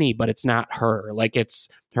slaps Winnie, but it's not her. Like, it's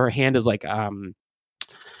her hand is like I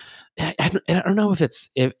don't know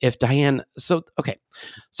if Diane. So okay,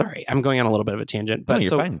 sorry, I'm going on a little bit of a tangent, but no,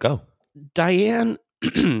 you're fine. Go. Diane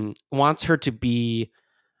wants her to be.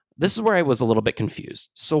 This is where I was a little bit confused.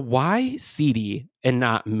 So why Seedy and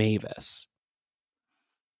not Mavis?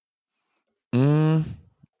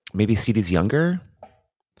 Maybe Seedy's younger.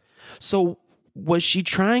 So was she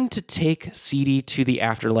trying to take Seedy to the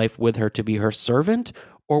afterlife with her to be her servant,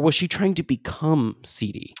 or was she trying to become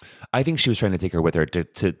Seedy? I think she was trying to take her with her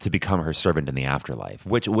to become her servant in the afterlife,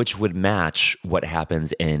 which would match what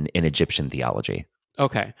happens in Egyptian theology.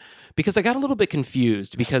 Okay, because I got a little bit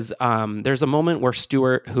confused, because there's a moment where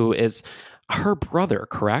Stuart, who is her brother,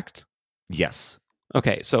 correct? Yes.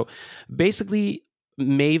 Okay, so basically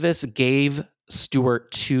Mavis gave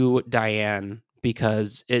Stuart to Diane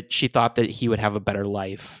because she thought that he would have a better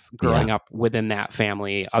life growing up within that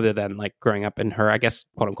family, other than like growing up in her, I guess,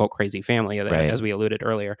 quote unquote, crazy family, as we alluded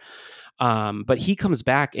earlier. But he comes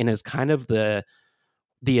back and is kind of the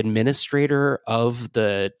administrator of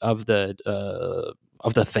the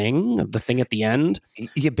thing at the end.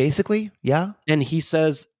 Yeah, basically, yeah. And he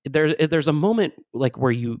says there's a moment like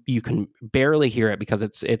where you can barely hear it because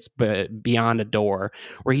it's beyond a door,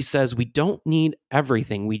 where he says, we don't need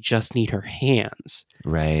everything, we just need her hands.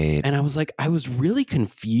 Right. And I was really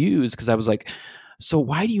confused, because I was like, so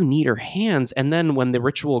why do you need her hands? And then when the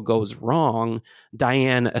ritual goes wrong,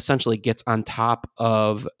 Diane essentially gets on top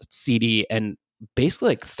of Seedy and basically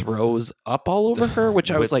like throws up all over her, which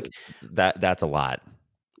I was like, that's a lot.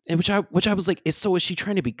 And which I was like, is she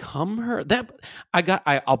trying to become her?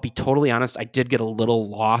 I'll be totally honest, I did get a little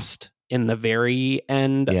lost in the very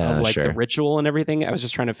end of like the ritual and everything. I was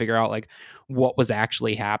just trying to figure out like what was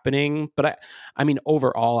actually happening. But I mean,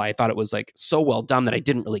 overall, I thought it was like so well done that I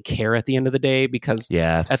didn't really care at the end of the day, because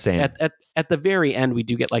at the very end, we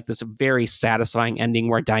do get like this very satisfying ending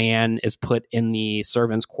where Diane is put in the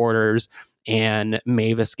servants' quarters and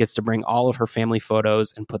Mavis gets to bring all of her family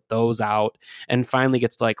photos and put those out and finally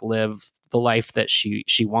gets to like live the life that she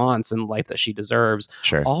wants and the life that she deserves,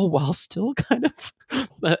 all while still kind of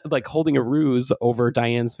like holding a ruse over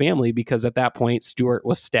Diane's family, because at that point Stuart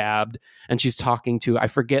was stabbed and she's talking to, I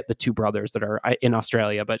forget the two brothers that are in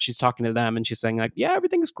Australia, but she's talking to them and she's saying like, yeah,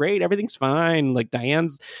 everything's great, everything's fine, like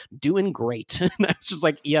Diane's doing great. And I was just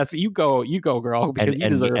like, yes, you go girl, because you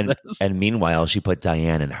deserve this. And meanwhile, she put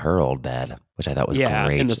Diane in her old bed, which I thought was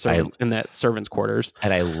great. In that servant's quarters.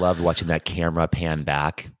 And I loved watching that camera pan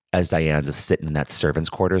back as Diane's just sitting in that servant's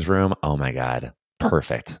quarters room. Oh my God.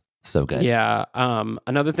 Perfect. So good. Yeah.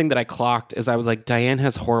 Another thing that I clocked is I was like, Diane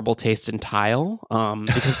has horrible taste in tile.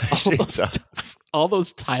 Because all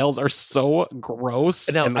those tiles are so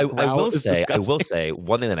gross. Now, I will say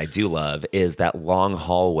one thing that I do love is that long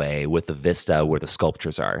hallway with the vista where the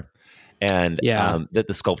sculptures are. And the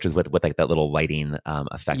sculptures with like that little lighting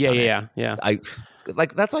effect. Yeah.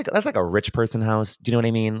 That's like a rich person house. Do you know what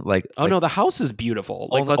I mean? Like, no, the house is beautiful.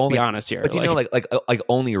 Like, let's be honest here. But you know, like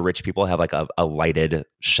only rich people have like a lighted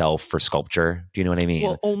shelf for sculpture. Do you know what I mean?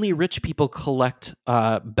 Well, only rich people collect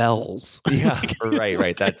bells. Yeah,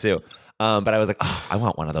 right. That too. But I was like, oh, I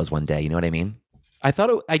want one of those one day. You know what I mean? I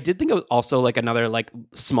did think it was also like another like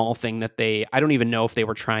small thing that I don't even know if they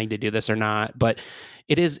were trying to do this or not, but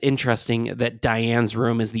it is interesting that Diane's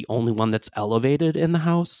room is the only one that's elevated in the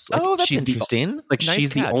house. Like, that's interesting.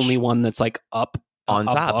 She's the only one that's like up on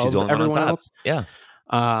top. She's the only one on top. Else. Yeah.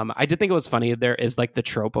 I did think it was funny. There is like the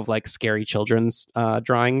trope of like scary children's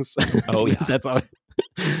drawings. Oh yeah. That's all.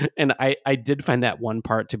 And I did find that one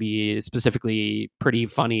part to be specifically pretty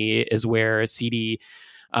funny, is where CD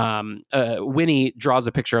Winnie draws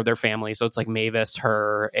a picture of their family, so it's like Mavis,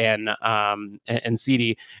 her, and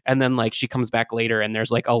CD, and then like she comes back later and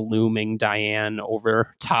there's like a looming Diane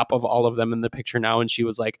over top of all of them in the picture now, and she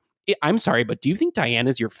was like, I'm sorry, but do you think Diane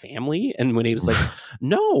is your family? And Winnie was like,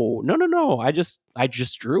 no, I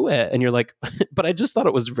just drew it. And you're like, but I just thought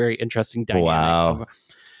it was very interesting dynamic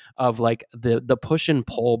of like the push and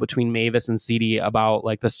pull between Mavis and CD about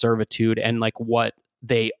like the servitude and like what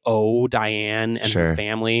they owe Diane and her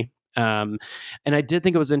family. And I did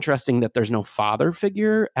think it was interesting that there's no father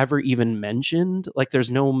figure ever even mentioned. Like there's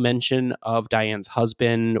no mention of Diane's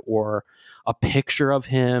husband or a picture of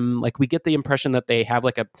him. Like we get the impression that they have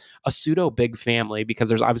like a pseudo big family, because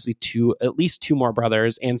there's obviously at least two more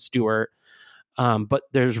brothers and Stuart. But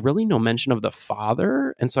there's really no mention of the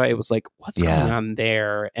father. And so I was like, what's going on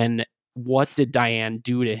there? And what did Diane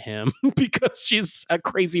do to him? Because she's a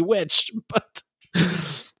crazy witch. But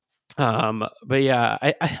yeah,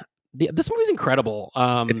 this movie's incredible.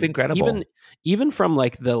 It's incredible. Even from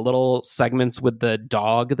like the little segments with the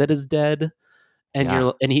dog that is dead,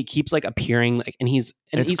 and he keeps like appearing, like, and he's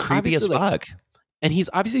creepy as fuck. Like, and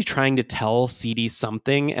he's obviously trying to tell CD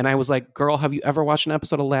something. And I was like, girl, have you ever watched an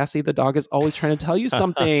episode of Lassie? The dog is always trying to tell you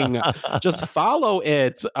something. Just follow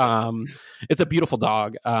it. It's a beautiful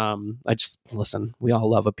dog. Listen, we all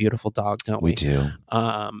love a beautiful dog, don't we? We do.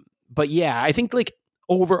 But yeah, I think like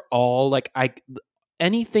overall, like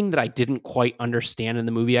anything that I didn't quite understand in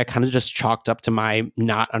the movie, I kind of just chalked up to my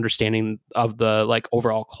not understanding of the like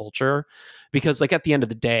overall culture, because like at the end of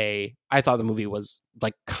the day, I thought the movie was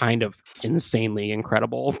like kind of insanely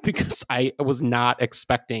incredible, because I was not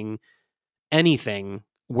expecting anything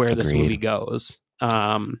where this movie goes.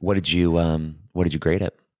 What did you grade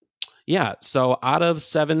it? Yeah, so out of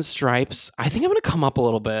 7 stripes, I think I'm going to come up a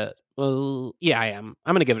little bit. Well, yeah, I am.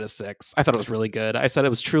 I'm going to give it a 6. I thought it was really good. I said it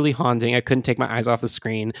was truly haunting. I couldn't take my eyes off the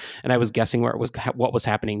screen, and I was guessing what was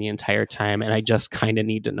happening the entire time, and I just kind of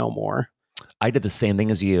need to know more. I did the same thing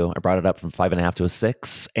as you. I brought it up from 5.5 to a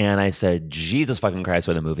 6, and I said, Jesus fucking Christ,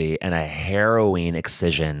 what a movie, and a harrowing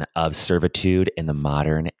excision of servitude in the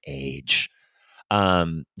modern age.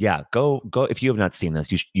 Yeah, go. If you have not seen this,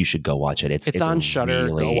 you should go watch it. It's on Shudder.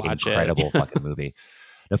 Really go watch incredible it. Fucking movie.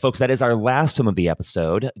 Now, folks, that is our last film of the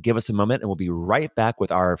episode. Give us a moment and we'll be right back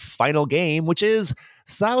with our final game, which is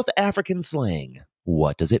South African slang.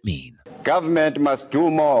 What does it mean? Government must do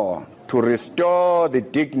more to restore the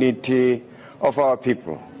dignity of our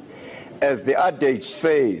people. As the adage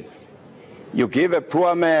says, you give a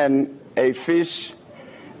poor man a fish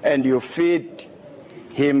and you feed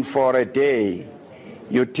him for a day.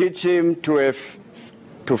 You teach him to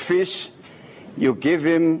to fish, you give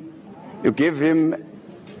him, no.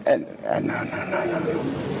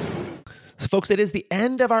 So, folks, it is the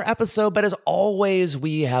end of our episode, but as always,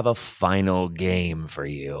 we have a final game for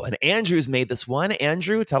you. And Andrew's made this one.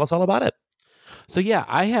 Andrew, tell us all about it. So yeah,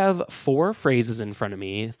 I have 4 phrases in front of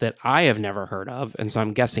me that I have never heard of, and so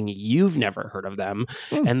I'm guessing you've never heard of them,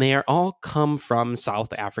 and they are all come from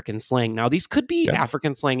South African slang. Now, these could be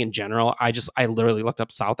African slang in general. I literally looked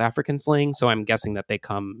up South African slang, so I'm guessing that they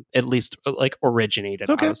come at least like originated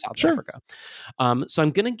out of South Africa. So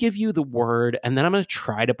I'm going to give you the word, and then I'm going to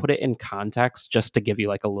try to put it in context just to give you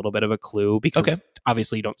like a little bit of a clue, because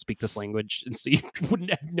obviously you don't speak this language, and so you wouldn't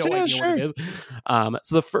have no idea what it is.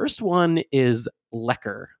 So the first one is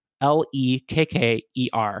lekker,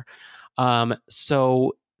 Lekker.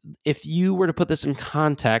 So if you were to put this in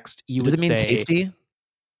context, you would say... Does it mean tasty?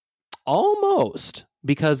 Almost,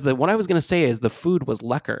 because what I was going to say is the food was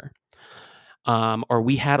lekker, or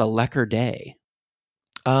we had a lekker day.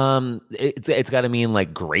 It's got to mean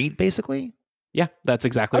like great, basically. Yeah, that's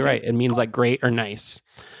exactly right. It means like great or nice.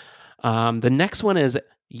 The next one is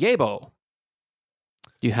yebo.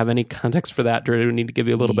 Do you have any context for that? Do we need to give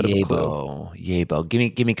you a little bit of a clue? Yebo.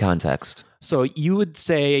 Give me context. So you would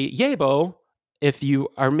say yebo if you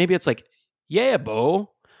are, maybe it's like yebo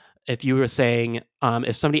if you were saying,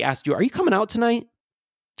 if somebody asked you, are you coming out tonight?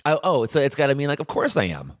 So it's got to mean like, of course I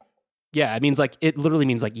am. Yeah, it literally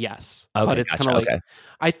means like yes. Okay, but it's kind of like,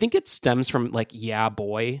 I think it stems from like, yeah,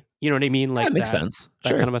 boy. You know what I mean? Like that makes sense.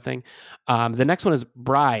 That kind of a thing. The next one is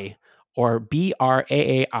braai, or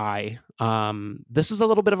Braai. This is a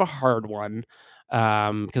little bit of a hard one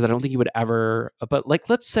because I don't think you would ever, but like,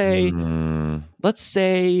 let's say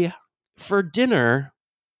for dinner,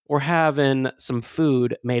 we're having some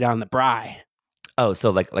food made on the braai. Oh, so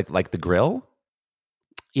like the grill?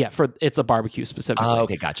 Yeah, it's a barbecue specifically. Oh,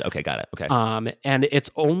 okay, gotcha. Okay, got it. Okay. And it's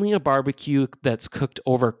only a barbecue that's cooked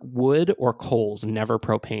over wood or coals, never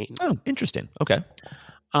propane. Oh, interesting. Okay.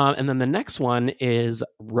 And then the next one is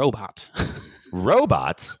robot.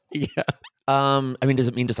 Robot? Yeah. I mean, does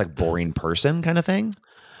it mean just like boring person kind of thing?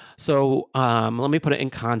 So let me put it in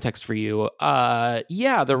context for you.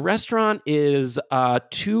 Yeah, the restaurant is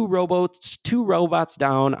two robots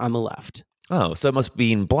down on the left. Oh, so it must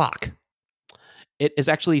be in block. It is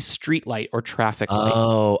actually street light or traffic light.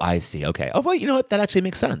 Oh, I see. Okay. Oh, well, you know what? That actually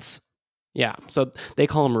makes sense. Yeah, so they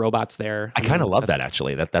call them robots there. I kind of love that,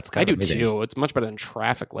 actually. That's kind of amazing. I do too. It's much better than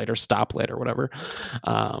traffic light or stoplight or whatever.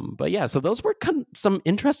 But yeah, so those were some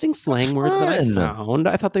interesting slang words that I found.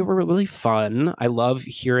 I thought they were really fun. I love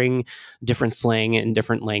hearing different slang in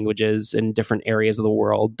different languages in different areas of the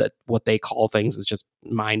world. That what they call things is just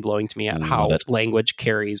mind blowing to me at how language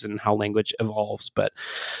carries and how language evolves. But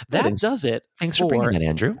that does it. Thanks for bringing that,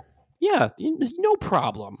 Andrew. Yeah, no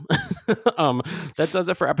problem. That does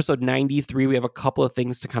it for episode 93. We have a couple of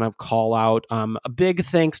things to kind of call out. A big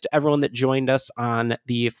thanks to everyone that joined us on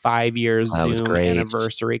the 5-year Zoom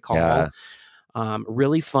anniversary call. Yeah.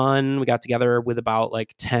 Really fun. We got together with about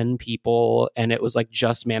like 10 people, and it was like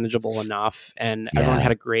just manageable enough, and everyone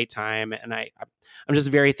had a great time. And I'm just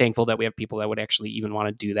very thankful that we have people that would actually even want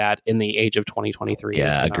to do that in the age of 2023.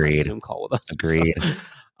 Yeah, agreed. On a Zoom call with us. Agreed. So.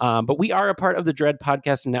 But we are a part of the Dread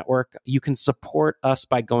Podcast Network. You can support us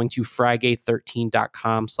by going to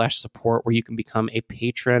Frygate13.com/support, where you can become a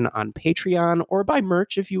patron on Patreon or buy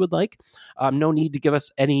merch if you would like. No need to give us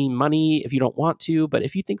any money if you don't want to, but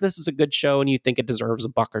if you think this is a good show and you think it deserves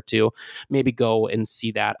 $1 or $2, maybe go and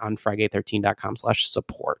see that on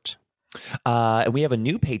Frygate13.com/support. And we have a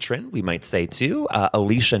new patron, we might say too,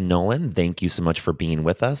 Alicia Nolan. Thank you so much for being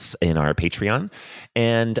with us in our Patreon.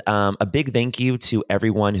 And a big thank you to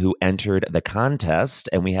everyone who entered the contest.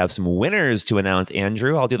 And we have some winners to announce,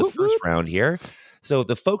 Andrew. I'll do the first round here. So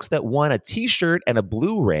the folks that won a t-shirt and a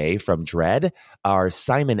Blu-ray from Dread are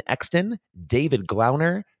Simon Exton, David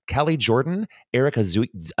Glauner, Kelly Jordan, Erica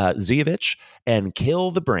Zuyevich, and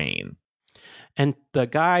Kill the Brain. And the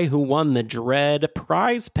guy who won the Dread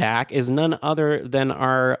prize pack is none other than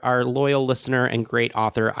our loyal listener and great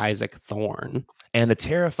author, Isaac Thorne. And the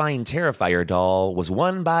Terrifying Terrifier doll was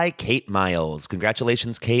won by Kate Miles.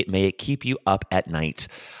 Congratulations, Kate. May it keep you up at night.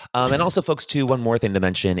 And also, folks, too, one more thing to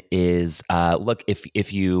mention is, look,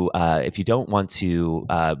 if you don't want to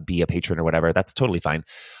be a patron or whatever, that's totally fine.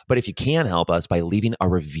 But if you can help us by leaving a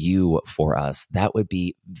review for us, that would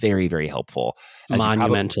be very, very helpful.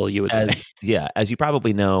 Monumental, you would say. Yeah, as you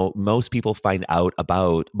probably know, most people decide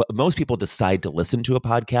to listen to a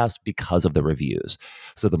podcast because of the reviews.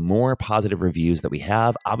 So the more positive reviews that we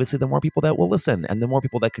have, obviously, the more people that will listen and the more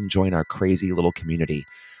people that can join our crazy little community.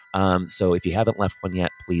 So if you haven't left one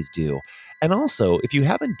yet, please do. And also, if you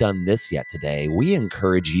haven't done this yet today, we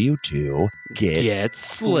encourage you to get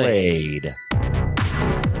slayed.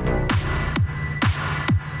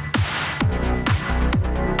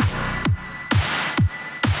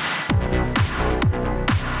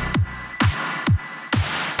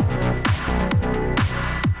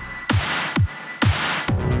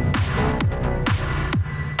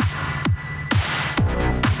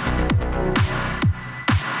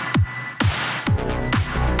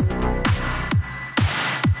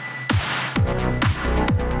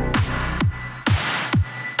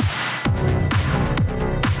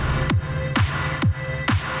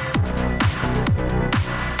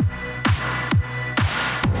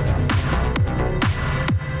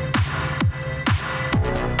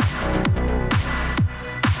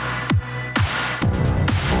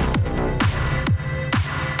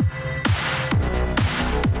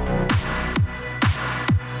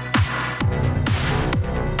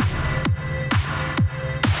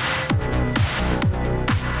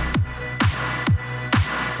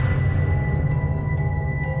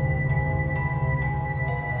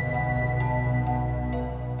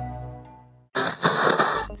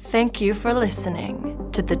 Thank you for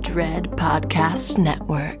listening to the Dread Podcast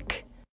Network.